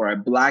asleep, or I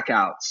black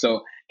out.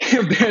 So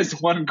if there's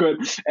one good,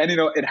 and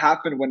it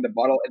happened when the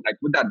bottle, like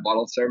with that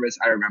bottle service,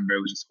 I remember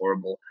it was just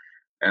horrible.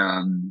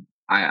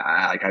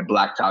 I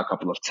blacked out a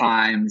couple of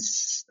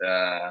times.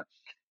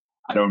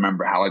 I don't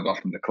remember how I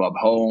got from the club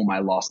home. I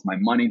lost my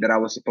money that I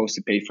was supposed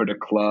to pay for the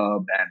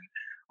club, and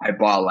I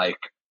bought like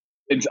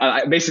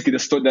basically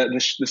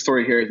the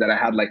story here is that I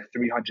had like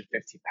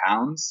 350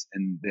 pounds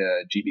in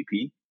the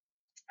GBP,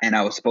 and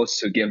I was supposed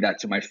to give that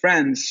to my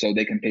friends so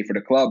they can pay for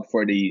the club,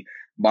 for the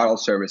bottle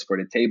service, for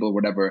the table,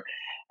 whatever.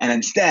 And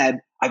instead,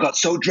 I got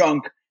so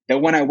drunk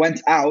that when I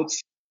went out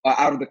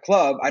of the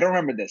club, I don't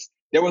remember this.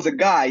 There was a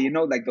guy,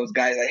 like those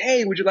guys, like,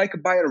 hey, would you like to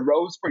buy a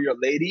rose for your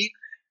lady?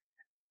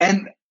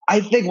 And I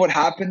think what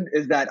happened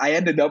is that I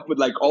ended up with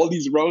like all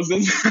these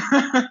roses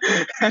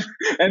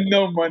and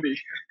no money.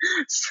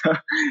 So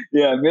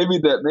yeah, maybe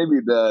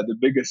the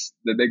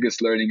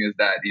biggest learning is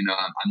that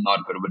I'm not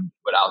good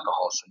with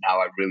alcohol. So now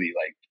I really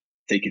like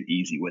take it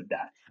easy with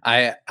that.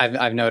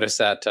 I've noticed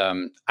that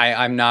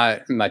I'm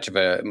not much of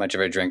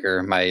a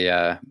drinker.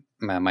 My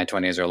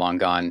 20s are long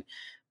gone,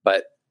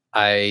 but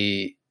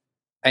I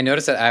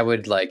noticed that I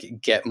would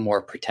like get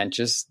more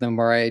pretentious the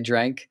more I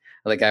drank.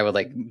 Like I would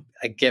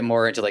I get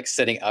more into like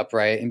sitting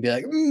upright and be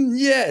like,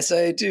 yes,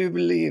 I do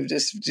believe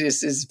this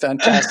is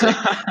fantastic.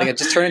 Like I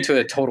just turn into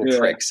a total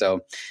prick. So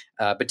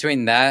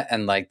between that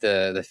and like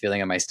the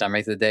feeling of my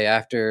stomach the day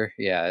after,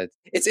 yeah,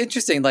 it's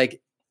interesting.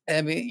 Like,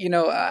 I mean,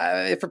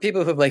 for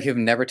people who've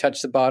never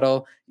touched the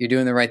bottle, you're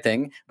doing the right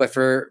thing. But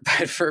for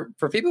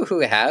people who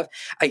have,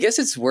 I guess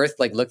it's worth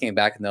like looking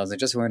back in those and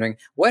just wondering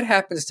what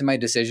happens to my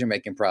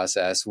decision-making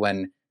process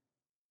when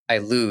I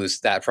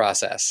lose that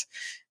process.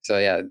 So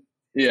yeah.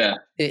 Yeah,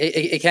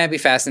 it can be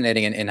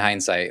fascinating in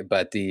hindsight,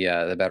 but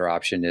the better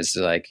option is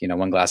like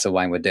one glass of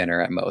wine with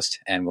dinner at most,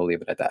 and we'll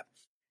leave it at that.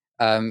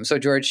 So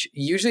George,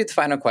 usually the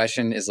final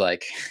question is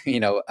like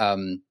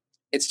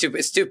it's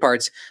two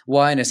parts.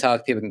 One is how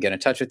people can get in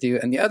touch with you,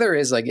 and the other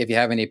is like if you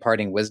have any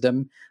parting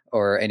wisdom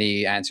or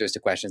any answers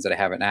to questions that I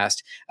haven't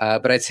asked.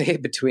 But I'd say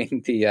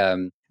between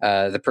the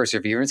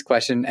perseverance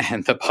question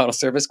and the bottle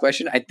service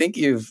question, I think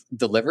you've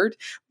delivered.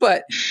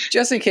 But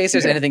just in case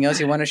there's anything else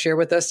you want to share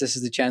with us, this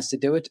is the chance to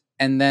do it.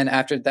 And then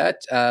after that,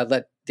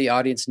 let the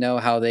audience know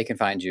how they can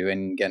find you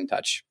and get in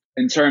touch.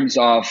 In terms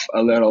of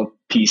a little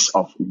piece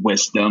of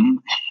wisdom,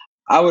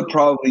 I would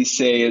probably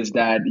say is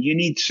that you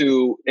need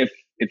to,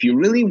 if you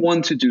really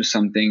want to do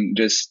something,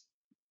 just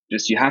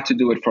you have to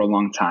do it for a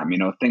long time.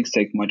 Things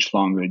take much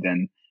longer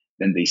than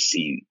they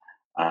seem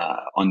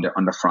on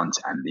the front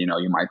end.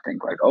 You might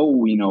think like,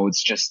 oh,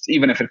 it's just,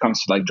 even if it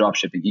comes to like drop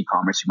shipping,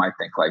 e-commerce, you might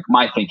think like,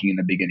 my thinking in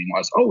the beginning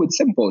was, oh, it's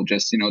simple.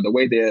 Just, the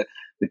way the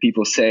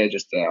people say it,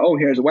 just, oh,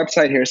 here's a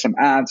website, here's some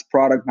ads,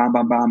 product, bam,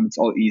 bam, bam. It's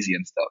all easy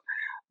and stuff.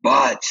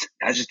 But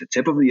that's just the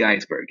tip of the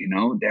iceberg.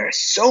 There are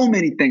so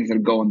many things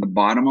that go on the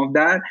bottom of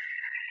that.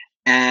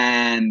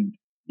 And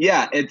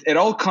yeah, it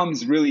all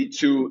comes really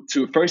to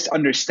first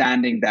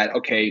understanding that,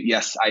 okay,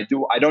 yes, I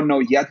don't know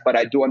yet, but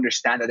I do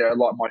understand that there are a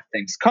lot more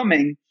things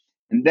coming,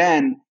 and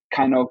then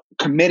kind of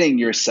committing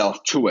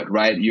yourself to it,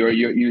 right?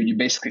 You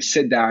basically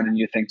sit down and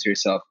you think to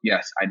yourself,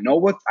 yes, I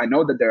know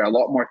that there are a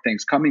lot more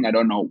things coming. I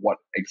don't know what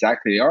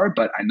exactly they are,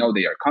 but I know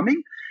they are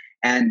coming,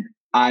 and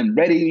I'm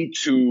ready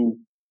to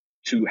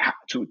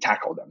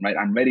tackle them, right?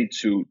 I'm ready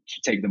to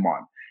take them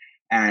on,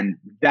 and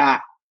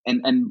that.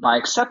 And by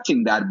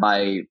accepting that,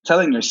 by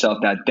telling yourself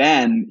that,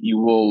 then you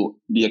will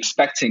be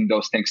expecting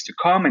those things to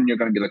come, and you're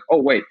going to be like,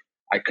 oh, wait,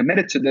 I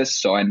committed to this,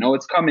 so I know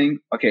it's coming.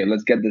 Okay,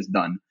 let's get this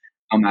done,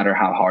 no matter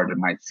how hard it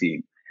might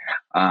seem.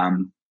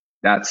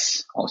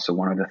 That's also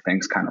one of the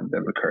things, kind of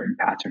the recurring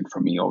pattern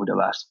for me over the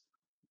last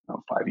 5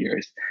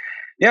 years.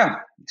 Yeah,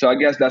 so I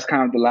guess that's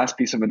kind of the last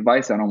piece of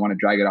advice. I don't want to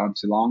drag it on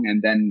too long.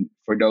 And then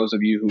for those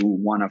of you who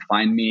want to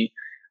find me,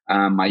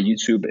 my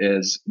YouTube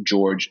is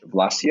George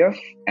Vlasiev,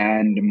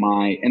 and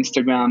my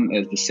Instagram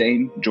is the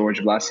same,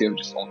 George Vlasiev,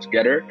 just all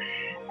together.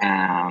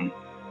 Yeah,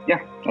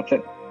 that's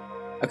it.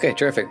 Okay,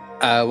 terrific.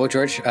 Well,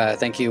 George,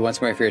 thank you once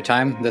more for your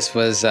time. This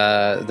is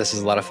a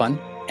lot of fun,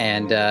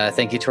 and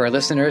thank you to our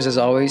listeners as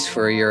always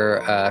for your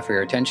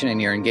attention and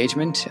your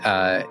engagement.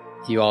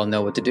 You all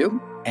know what to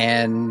do,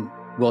 and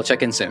we'll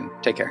check in soon.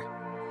 Take care.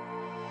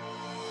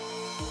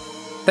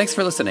 Thanks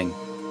for listening.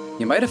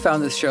 You might have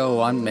found this show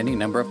on any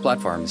number of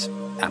platforms: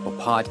 Apple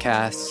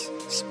Podcasts,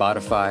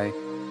 Spotify,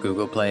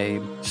 Google Play,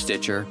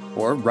 Stitcher,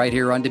 or right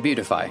here on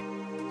Debutify.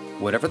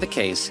 Whatever the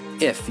case,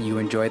 if you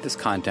enjoyed this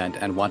content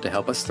and want to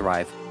help us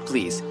thrive,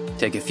 please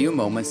take a few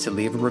moments to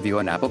leave a review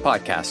on Apple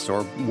Podcasts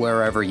or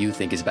wherever you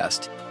think is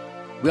best.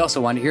 We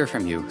also want to hear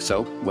from you,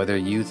 so whether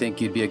you think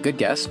you'd be a good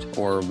guest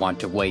or want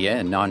to weigh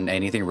in on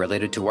anything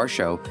related to our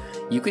show,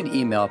 you can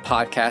email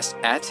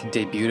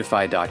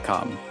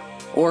podcast@debutify.com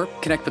or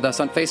connect with us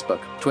on Facebook,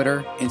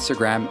 Twitter,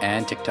 Instagram,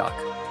 and TikTok.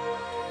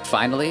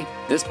 Finally,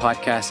 this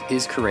podcast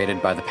is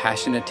created by the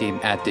passionate team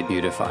at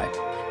Debutify.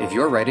 If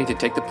you're ready to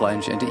take the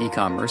plunge into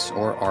e-commerce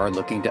or are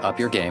looking to up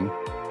your game,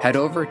 head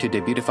over to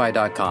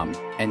Debutify.com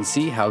and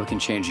see how it can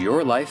change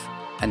your life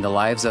and the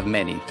lives of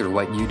many through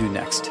what you do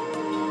next.